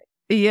doctor.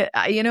 Yeah,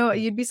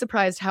 you'd be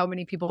surprised how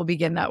many people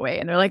begin that way,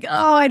 and they're like,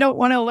 "Oh, I don't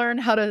want to learn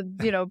how to,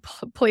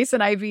 place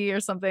an IV or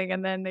something,"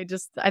 and then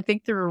I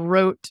think through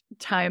rote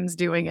times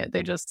doing it,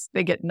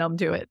 they get numb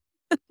to it.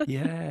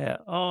 Yeah.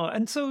 Oh,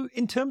 and so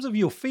in terms of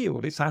your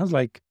field, it sounds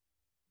like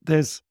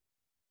there's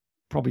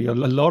probably a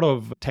lot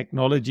of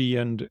technology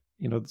and,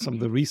 some of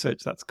the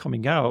research that's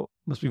coming out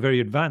must be very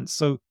advanced.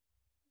 So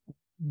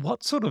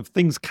what sort of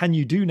things can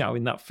you do now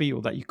in that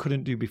field that you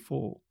couldn't do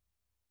before?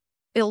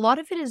 A lot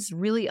of it is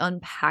really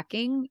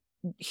unpacking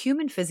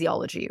human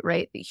physiology,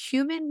 right?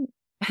 Human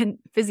and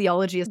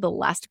physiology is the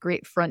last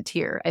great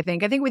frontier, I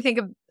think. I think we think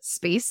of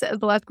space as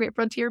the last great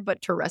frontier,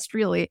 but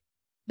terrestrially,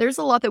 there's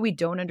a lot that we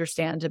don't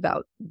understand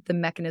about the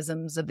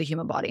mechanisms of the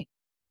human body.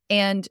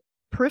 And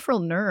peripheral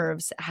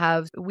nerves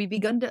we've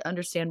begun to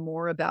understand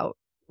more about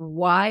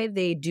why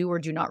they do or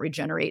do not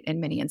regenerate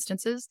in many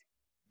instances.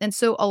 And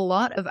so a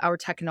lot of our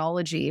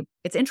technology,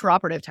 it's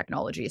interoperative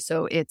technology.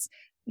 So it's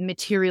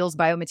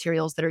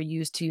biomaterials that are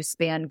used to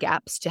span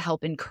gaps to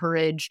help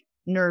encourage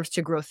nerves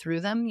to grow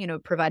through them,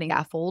 providing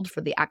scaffold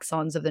for the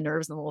axons of the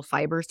nerves and the little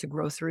fibers to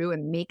grow through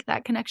and make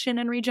that connection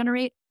and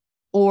regenerate.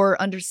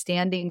 Or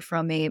understanding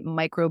from a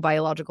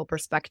microbiological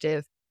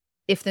perspective,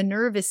 if the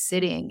nerve is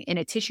sitting in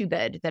a tissue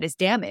bed that is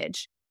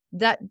damaged,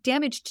 that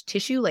damaged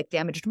tissue, like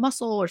damaged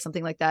muscle or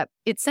something like that,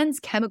 it sends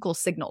chemical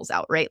signals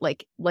out, right?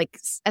 Like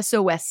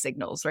SOS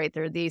signals, right?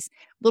 There are these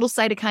little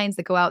cytokines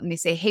that go out and they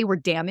say, hey, we're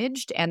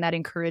damaged. And that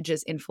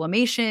encourages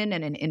inflammation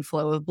and an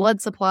inflow of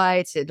blood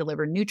supply to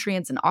deliver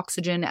nutrients and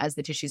oxygen as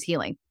the tissue's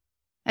healing.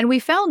 And we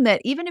found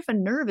that even if a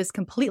nerve is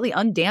completely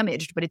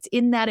undamaged, but it's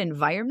in that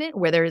environment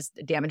where there's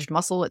damaged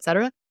muscle, et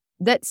cetera,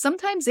 that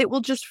sometimes it will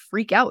just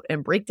freak out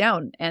and break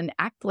down and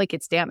act like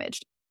it's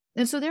damaged.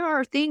 And so there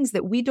are things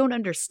that we don't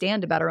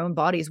understand about our own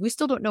bodies. We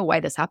still don't know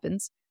why this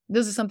happens.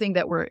 This is something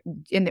that we're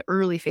in the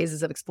early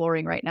phases of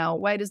exploring right now.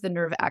 Why does the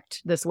nerve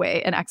act this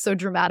way and act so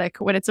dramatic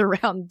when it's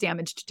around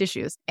damaged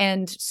tissues?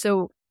 And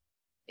so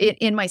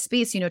in my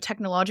space,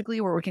 technologically,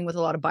 we're working with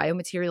a lot of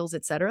biomaterials,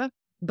 et cetera.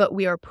 But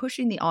we are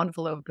pushing the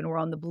envelope and we're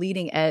on the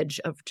bleeding edge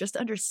of just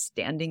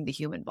understanding the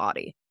human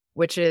body,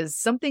 which is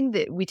something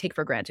that we take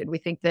for granted. We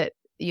think that,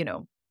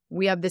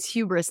 we have this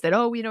hubris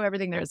that, we know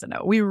everything there is to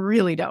know. We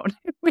really don't.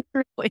 We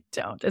really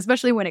don't,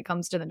 especially when it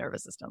comes to the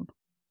nervous system.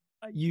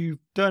 You've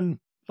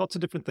done lots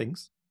of different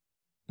things.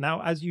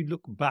 Now, as you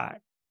look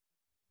back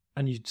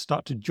and you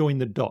start to join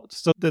the dots.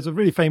 So there's a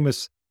really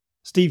famous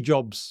Steve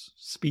Jobs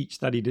speech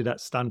that he did at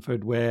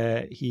Stanford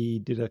where he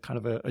did a kind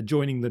of a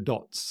joining the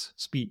dots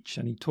speech.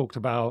 And he talked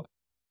about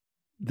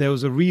there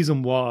was a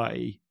reason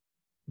why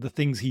the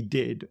things he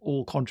did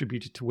all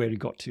contributed to where he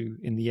got to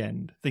in the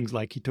end. Things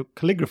like he took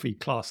calligraphy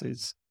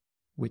classes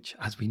which,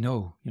 as we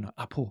know,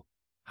 Apple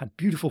had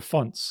beautiful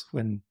fonts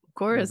when Of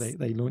course.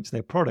 they launched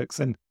their products.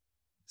 And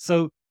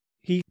so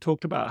he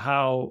talked about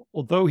how,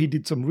 although he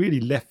did some really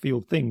left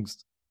field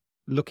things,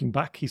 looking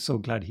back, he's so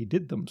glad he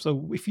did them.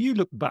 So if you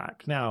look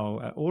back now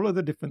at all of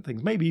the different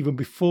things, maybe even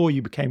before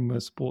you became a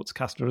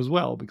sportscaster as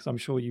well, because I'm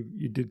sure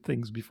you did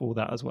things before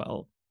that as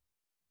well.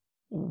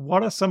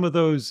 What are some of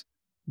those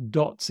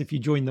dots, if you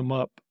join them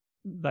up,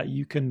 that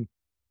you can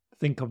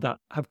think of that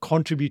have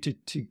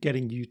contributed to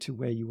getting you to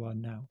where you are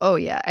now? Oh,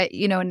 yeah.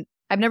 And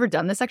I've never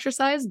done this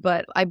exercise,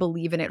 but I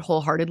believe in it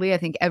wholeheartedly. I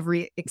think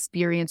every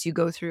experience you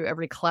go through,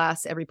 every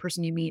class, every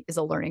person you meet is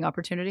a learning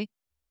opportunity.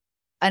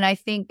 And I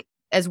think,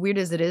 as weird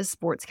as it is,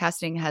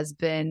 sportscasting has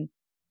been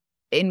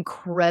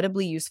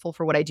incredibly useful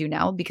for what I do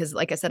now because,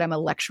 like I said, I'm a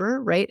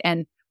lecturer, right?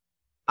 And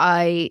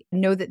I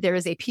know that there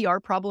is a PR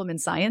problem in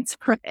science,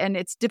 right? And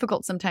it's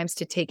difficult sometimes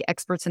to take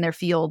experts in their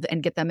field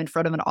and get them in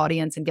front of an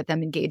audience and get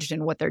them engaged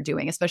in what they're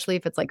doing, especially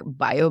if it's like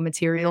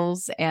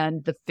biomaterials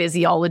and the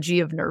physiology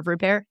of nerve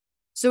repair.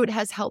 So it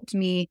has helped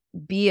me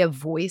be a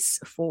voice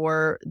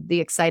for the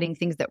exciting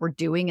things that we're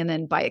doing. And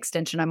then by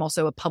extension, I'm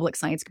also a public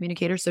science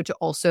communicator. So to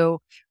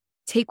also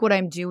take what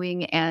I'm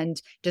doing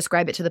and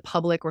describe it to the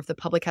public, or if the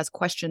public has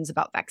questions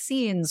about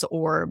vaccines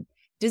or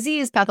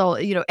disease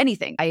pathology,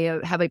 anything. I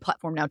have a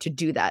platform now to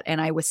do that. And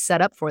I was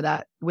set up for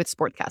that with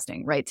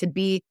sportscasting, right? To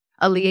be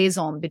a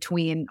liaison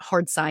between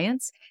hard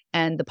science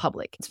and the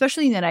public,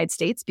 especially in the United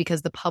States,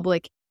 because the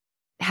public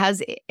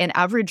has an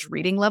average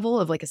reading level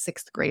of like a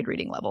 6th grade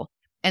reading level.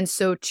 And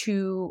so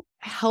to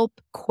help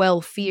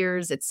quell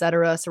fears, et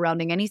cetera,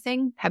 surrounding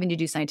anything having to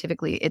do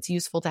scientifically, it's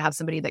useful to have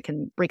somebody that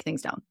can break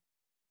things down.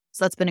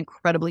 So that's been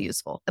incredibly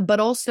useful. But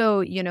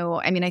also,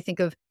 I think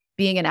of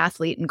being an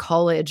athlete in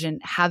college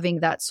and having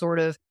that sort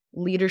of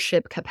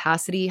leadership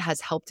capacity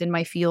has helped in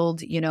my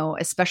field,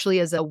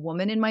 especially as a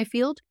woman in my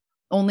field.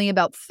 Only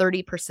about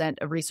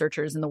 30% of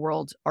researchers in the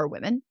world are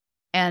women.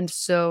 And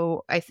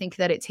so I think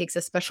that it takes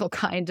a special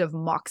kind of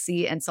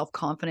moxie and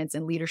self-confidence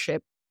and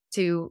leadership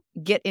to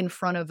get in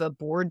front of a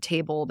board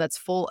table that's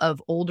full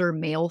of older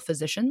male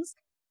physicians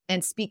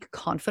and speak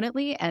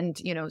confidently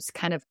and,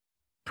 kind of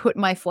put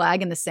my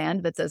flag in the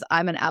sand that says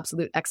I'm an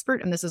absolute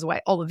expert. And this is why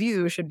all of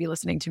you should be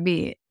listening to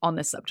me on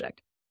this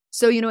subject.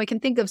 So, I can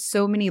think of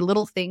so many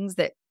little things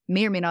that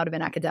may or may not have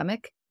been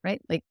academic,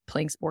 right? Like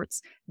playing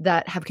sports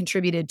that have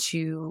contributed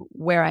to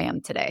where I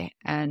am today.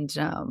 And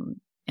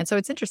so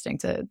it's interesting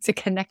to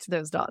connect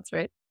those dots,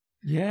 right?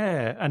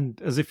 Yeah. And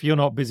as if you're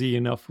not busy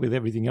enough with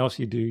everything else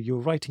you do, you're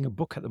writing a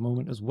book at the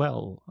moment as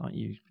well, aren't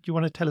you? Do you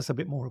want to tell us a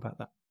bit more about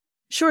that?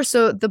 Sure.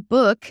 So the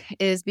book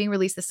is being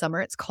released this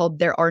summer. It's called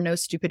There Are No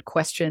Stupid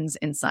Questions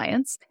in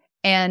Science.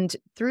 And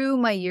through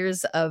my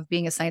years of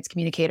being a science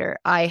communicator,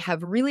 I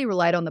have really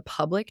relied on the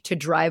public to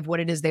drive what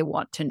it is they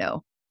want to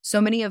know.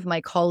 So many of my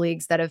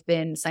colleagues that have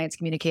been science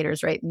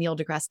communicators, right? Neil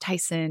deGrasse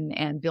Tyson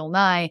and Bill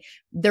Nye,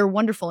 they're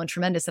wonderful and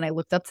tremendous. And I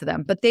looked up to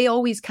them, but they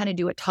always kind of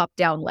do a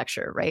top-down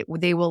lecture, right?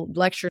 They will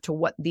lecture to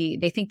what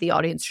they think the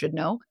audience should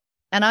know.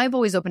 And I've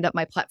always opened up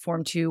my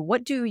platform to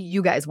what do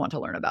you guys want to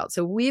learn about?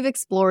 So we've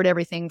explored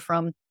everything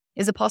from,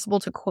 is it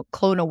possible to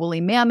clone a woolly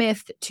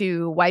mammoth,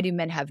 to why do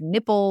men have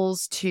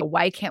nipples, to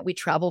why can't we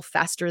travel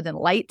faster than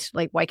light?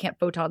 Like, why can't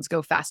photons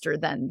go faster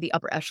than the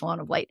upper echelon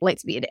of light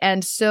speed?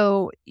 And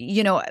so,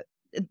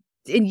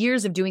 in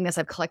years of doing this,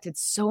 I've collected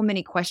so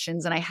many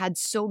questions, and I had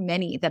so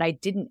many that I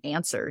didn't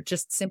answer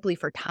just simply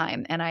for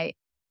time. And I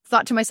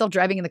thought to myself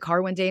driving in the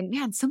car one day,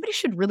 man, somebody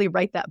should really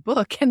write that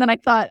book. And then I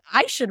thought,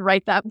 I should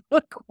write that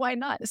book. Why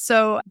not?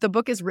 So the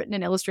book is written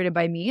and illustrated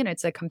by me, and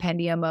it's a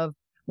compendium of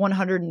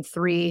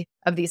 103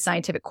 of these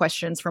scientific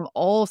questions from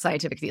all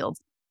scientific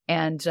fields,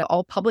 and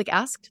all public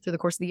asked through the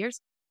course of the years.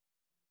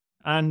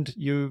 And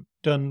you've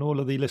done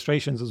all of the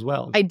illustrations as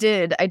well. I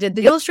did.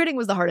 The illustrating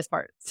was the hardest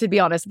part, to be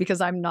honest,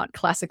 because I'm not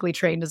classically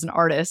trained as an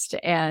artist.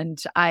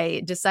 And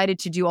I decided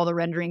to do all the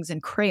renderings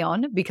in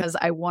crayon because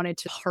I wanted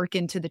to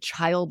hearken to the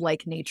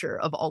childlike nature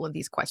of all of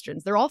these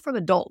questions. They're all from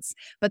adults,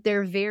 but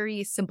they're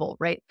very simple,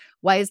 right?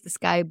 Why is the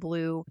sky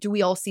blue? Do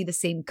we all see the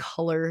same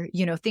color?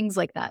 Things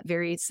like that.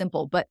 Very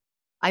simple. But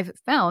I've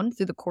found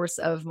through the course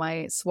of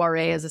my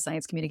soiree as a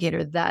science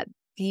communicator that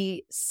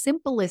the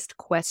simplest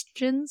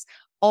questions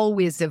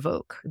always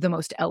evoke the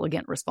most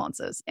elegant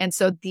responses. And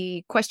so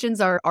the questions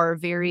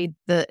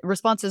the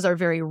responses are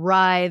very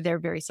wry, they're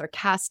very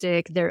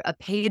sarcastic, they're a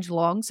page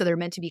long, so they're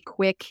meant to be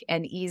quick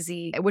and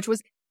easy, which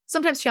was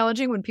sometimes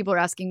challenging when people are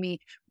asking me,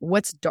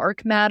 what's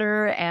dark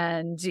matter?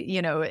 And,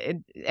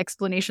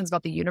 explanations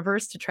about the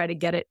universe to try to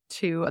get it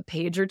to a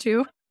page or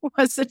two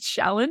was a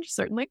challenge,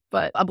 certainly,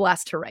 but a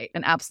blast to write,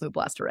 an absolute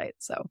blast to write,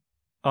 so.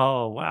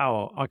 Oh,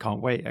 wow. I can't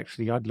wait,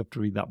 actually. I'd love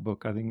to read that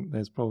book. I think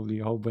there's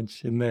probably a whole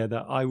bunch in there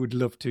that I would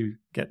love to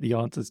get the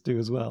answers to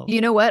as well. You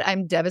know what?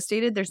 I'm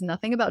devastated. There's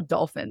nothing about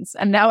dolphins.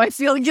 And now I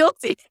feel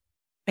guilty.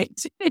 I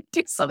didn't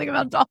do something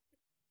about dolphins.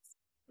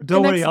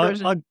 Don't worry.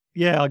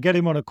 I'll get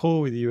him on a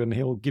call with you and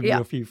he'll give you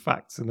a few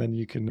facts, and then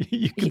you can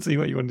see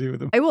what you want to do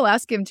with them. I will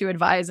ask him to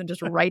advise and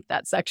just write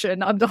that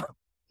section on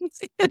dolphins.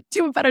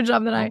 Do a better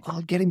job than I.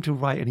 I'll get him to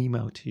write an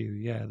email to you.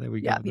 Yeah, there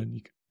we go. Yeah, then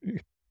you can...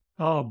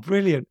 Oh,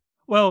 brilliant.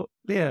 Well,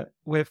 Leah,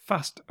 we're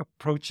fast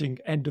approaching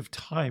end of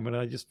time, and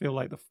I just feel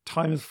like the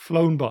time has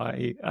flown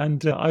by,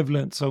 and I've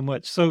learned so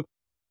much. So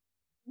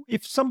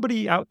if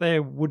somebody out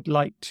there would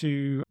like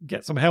to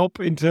get some help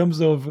in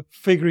terms of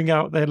figuring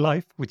out their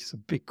life, which is a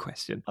big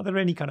question, are there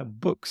any kind of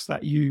books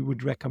that you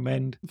would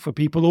recommend for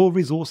people, or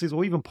resources,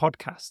 or even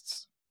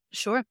podcasts?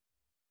 Sure.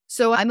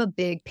 So I'm a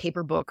big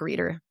paper book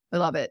reader. I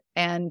love it.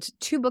 And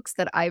two books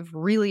that I've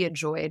really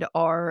enjoyed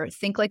are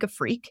Think Like a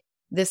Freak.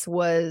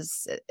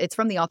 It's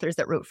from the authors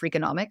that wrote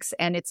Freakonomics,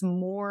 and it's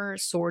more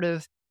sort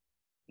of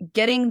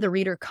getting the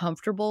reader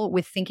comfortable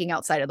with thinking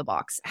outside of the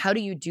box. How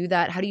do you do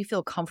that? How do you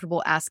feel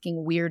comfortable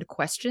asking weird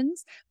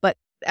questions? But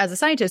as a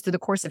scientist, through the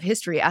course of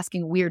history,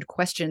 asking weird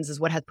questions is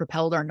what has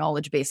propelled our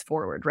knowledge base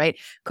forward, right?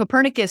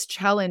 Copernicus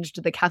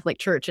challenged the Catholic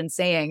Church in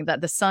saying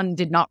that the sun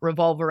did not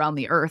revolve around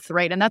the earth,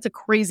 right? And that's a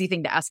crazy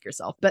thing to ask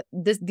yourself. But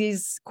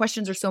these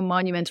questions are so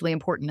monumentally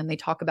important, and they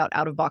talk about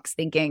out-of-box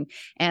thinking.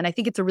 And I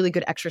think it's a really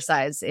good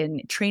exercise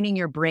in training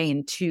your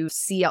brain to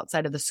see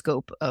outside of the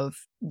scope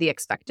of the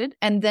expected.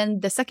 And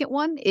then the second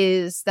one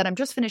is that I'm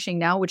just finishing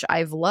now, which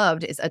I've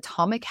loved, is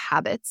Atomic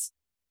Habits.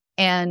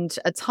 And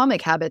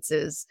Atomic Habits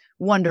is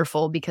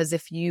wonderful because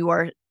if you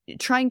are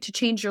trying to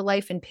change your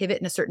life and pivot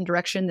in a certain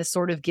direction, this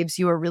sort of gives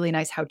you a really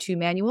nice how-to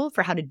manual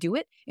for how to do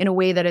it in a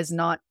way that is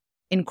not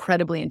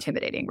incredibly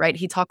intimidating, right?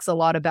 He talks a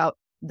lot about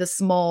the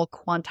small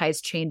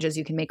quantized changes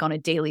you can make on a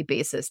daily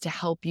basis to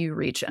help you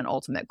reach an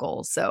ultimate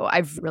goal. So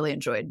I've really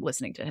enjoyed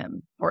listening to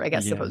him, or I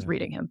guess suppose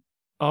reading him.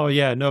 Oh,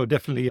 yeah, no,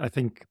 definitely. I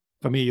think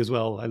for me as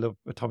well, I love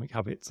Atomic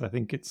Habits. I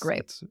think it's great.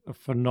 It's a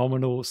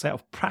phenomenal set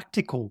of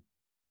practical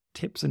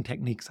tips and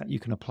techniques that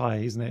you can apply,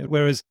 isn't it?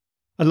 Whereas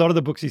a lot of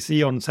the books you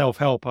see on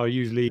self-help are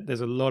usually,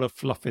 there's a lot of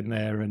fluff in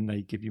there and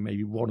they give you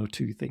maybe one or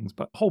two things,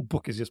 but the whole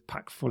book is just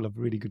packed full of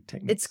really good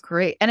techniques. It's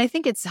great. And I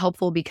think it's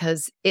helpful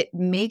because it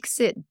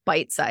makes it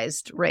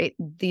bite-sized, right?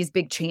 These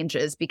big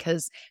changes,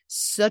 because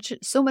so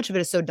much of it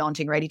is so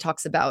daunting, right? He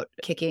talks about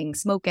kicking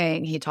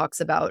smoking. He talks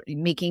about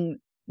making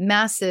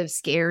massive,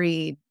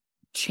 scary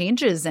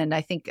changes. And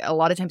I think a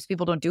lot of times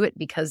people don't do it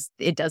because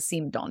it does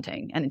seem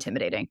daunting and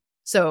intimidating.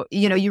 So,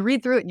 you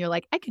read through it and you're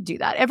like, I could do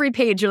that. Every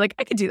page, you're like,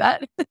 I could do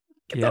that. I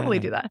could totally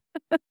do that.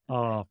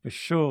 Oh, for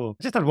sure.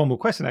 I just had one more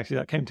question, actually,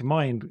 that came to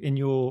mind. In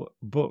your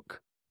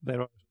book,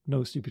 There Are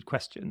No Stupid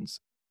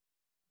Questions.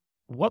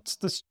 What's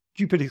the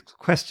stupidest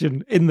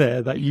question in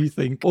there that you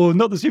think, or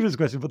not the stupidest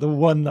question, but the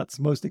one that's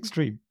most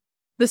extreme?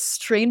 The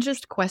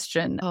strangest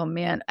question. Oh,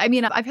 man. I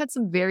mean, I've had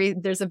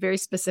there's a very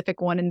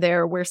specific one in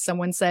there where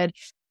someone said,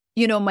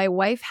 my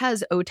wife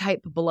has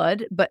O-type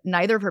blood, but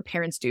neither of her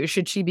parents do.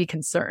 Should she be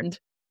concerned?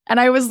 And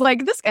I was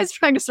like, this guy's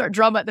trying to start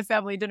drama at the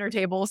family dinner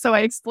table. So I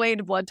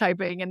explained blood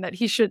typing and that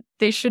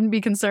they shouldn't be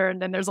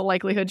concerned. And there's a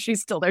likelihood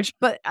she's still there.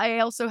 But I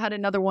also had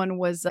another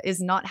one is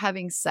not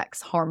having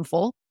sex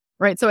harmful,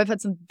 right? So I've had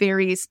some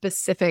very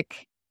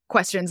specific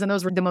questions, and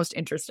those were the most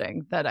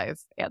interesting that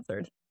I've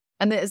answered.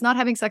 And is not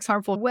having sex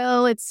harmful?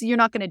 Well, you're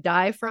not going to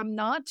die from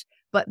not,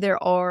 but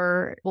there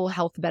are full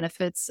health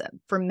benefits.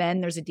 For men,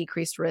 there's a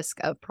decreased risk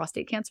of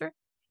prostate cancer.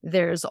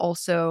 There's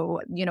also,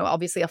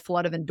 obviously a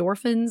flood of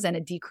endorphins and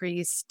a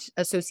decreased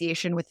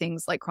association with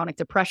things like chronic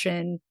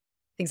depression,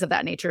 things of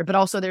that nature. But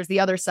also there's the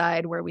other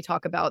side where we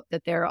talk about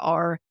that there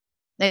are,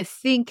 I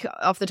think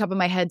off the top of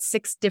my head,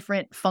 6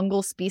 different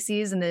fungal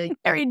species in the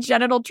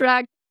genital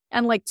tract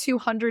and like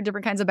 200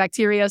 different kinds of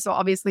bacteria. So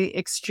obviously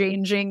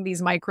exchanging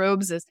these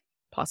microbes is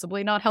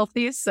possibly not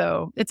healthy.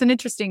 So it's an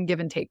interesting give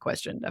and take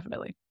question,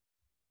 definitely.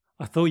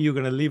 I thought you were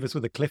going to leave us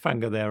with a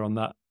cliffhanger there on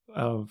that,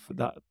 of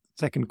that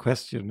second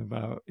question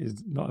about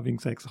is not having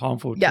sex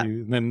harmful to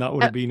you, and then that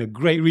would have been a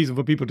great reason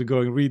for people to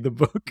go and read the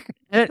book.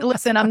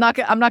 Listen, I'm not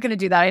going to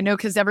do that. I know,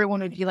 because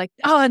everyone would be like,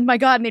 oh my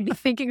God, and they'd be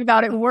thinking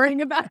about it,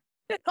 worrying about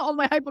it. All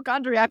my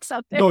hypochondriacs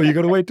out there. No, you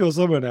got to wait till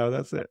summer now.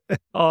 That's it.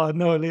 Oh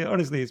no, Leah,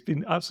 honestly, it's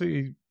been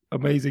absolutely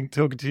amazing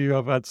talking to you.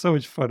 I've had so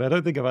much fun. I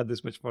don't think I've had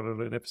this much fun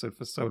on an episode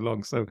for so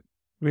long. So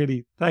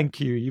really, thank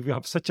you. You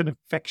have such an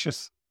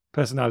infectious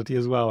personality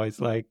as well.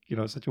 It's like,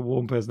 such a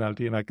warm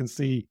personality, and I can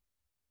see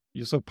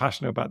you're so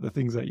passionate about the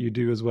things that you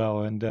do as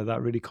well. And that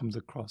really comes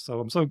across. So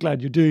I'm so glad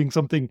you're doing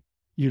something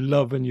you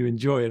love and you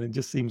enjoy. And it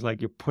just seems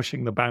like you're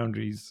pushing the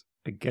boundaries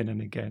again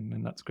and again.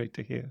 And that's great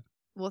to hear.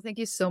 Well, thank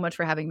you so much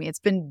for having me. It's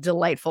been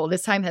delightful.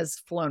 This time has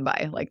flown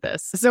by like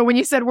this. So when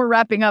you said we're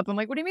wrapping up, I'm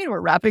like, what do you mean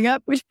we're wrapping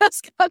up? We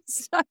just got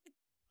started.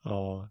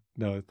 Oh,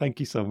 no, thank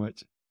you so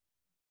much.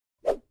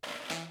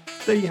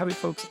 There you have it,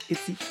 folks.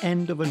 It's the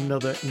end of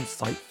another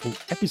insightful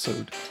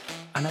episode.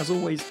 And as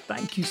always,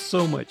 thank you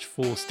so much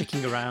for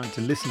sticking around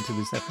to listen to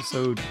this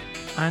episode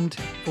and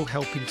for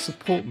helping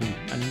support me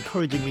and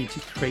encouraging me to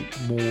create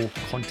more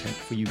content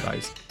for you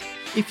guys.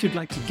 If you'd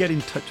like to get in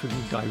touch with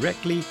me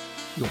directly,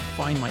 you'll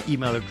find my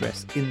email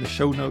address in the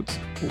show notes,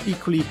 or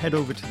equally head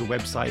over to the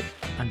website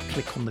and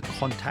click on the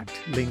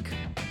contact link.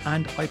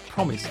 And I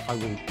promise I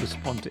will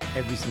respond to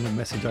every single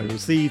message I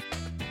receive.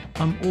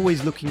 I'm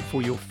always looking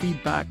for your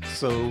feedback,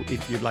 so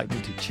if you'd like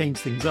me to change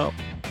things up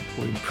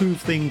or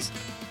improve things,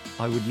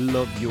 I would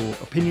love your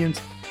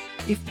opinions.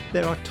 If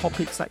there are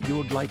topics that you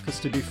would like us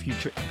to do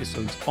future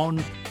episodes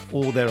on,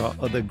 or there are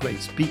other great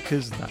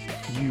speakers that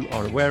you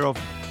are aware of,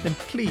 then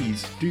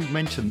please do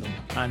mention them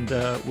and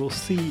we'll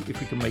see if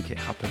we can make it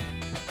happen.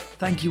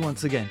 Thank you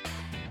once again.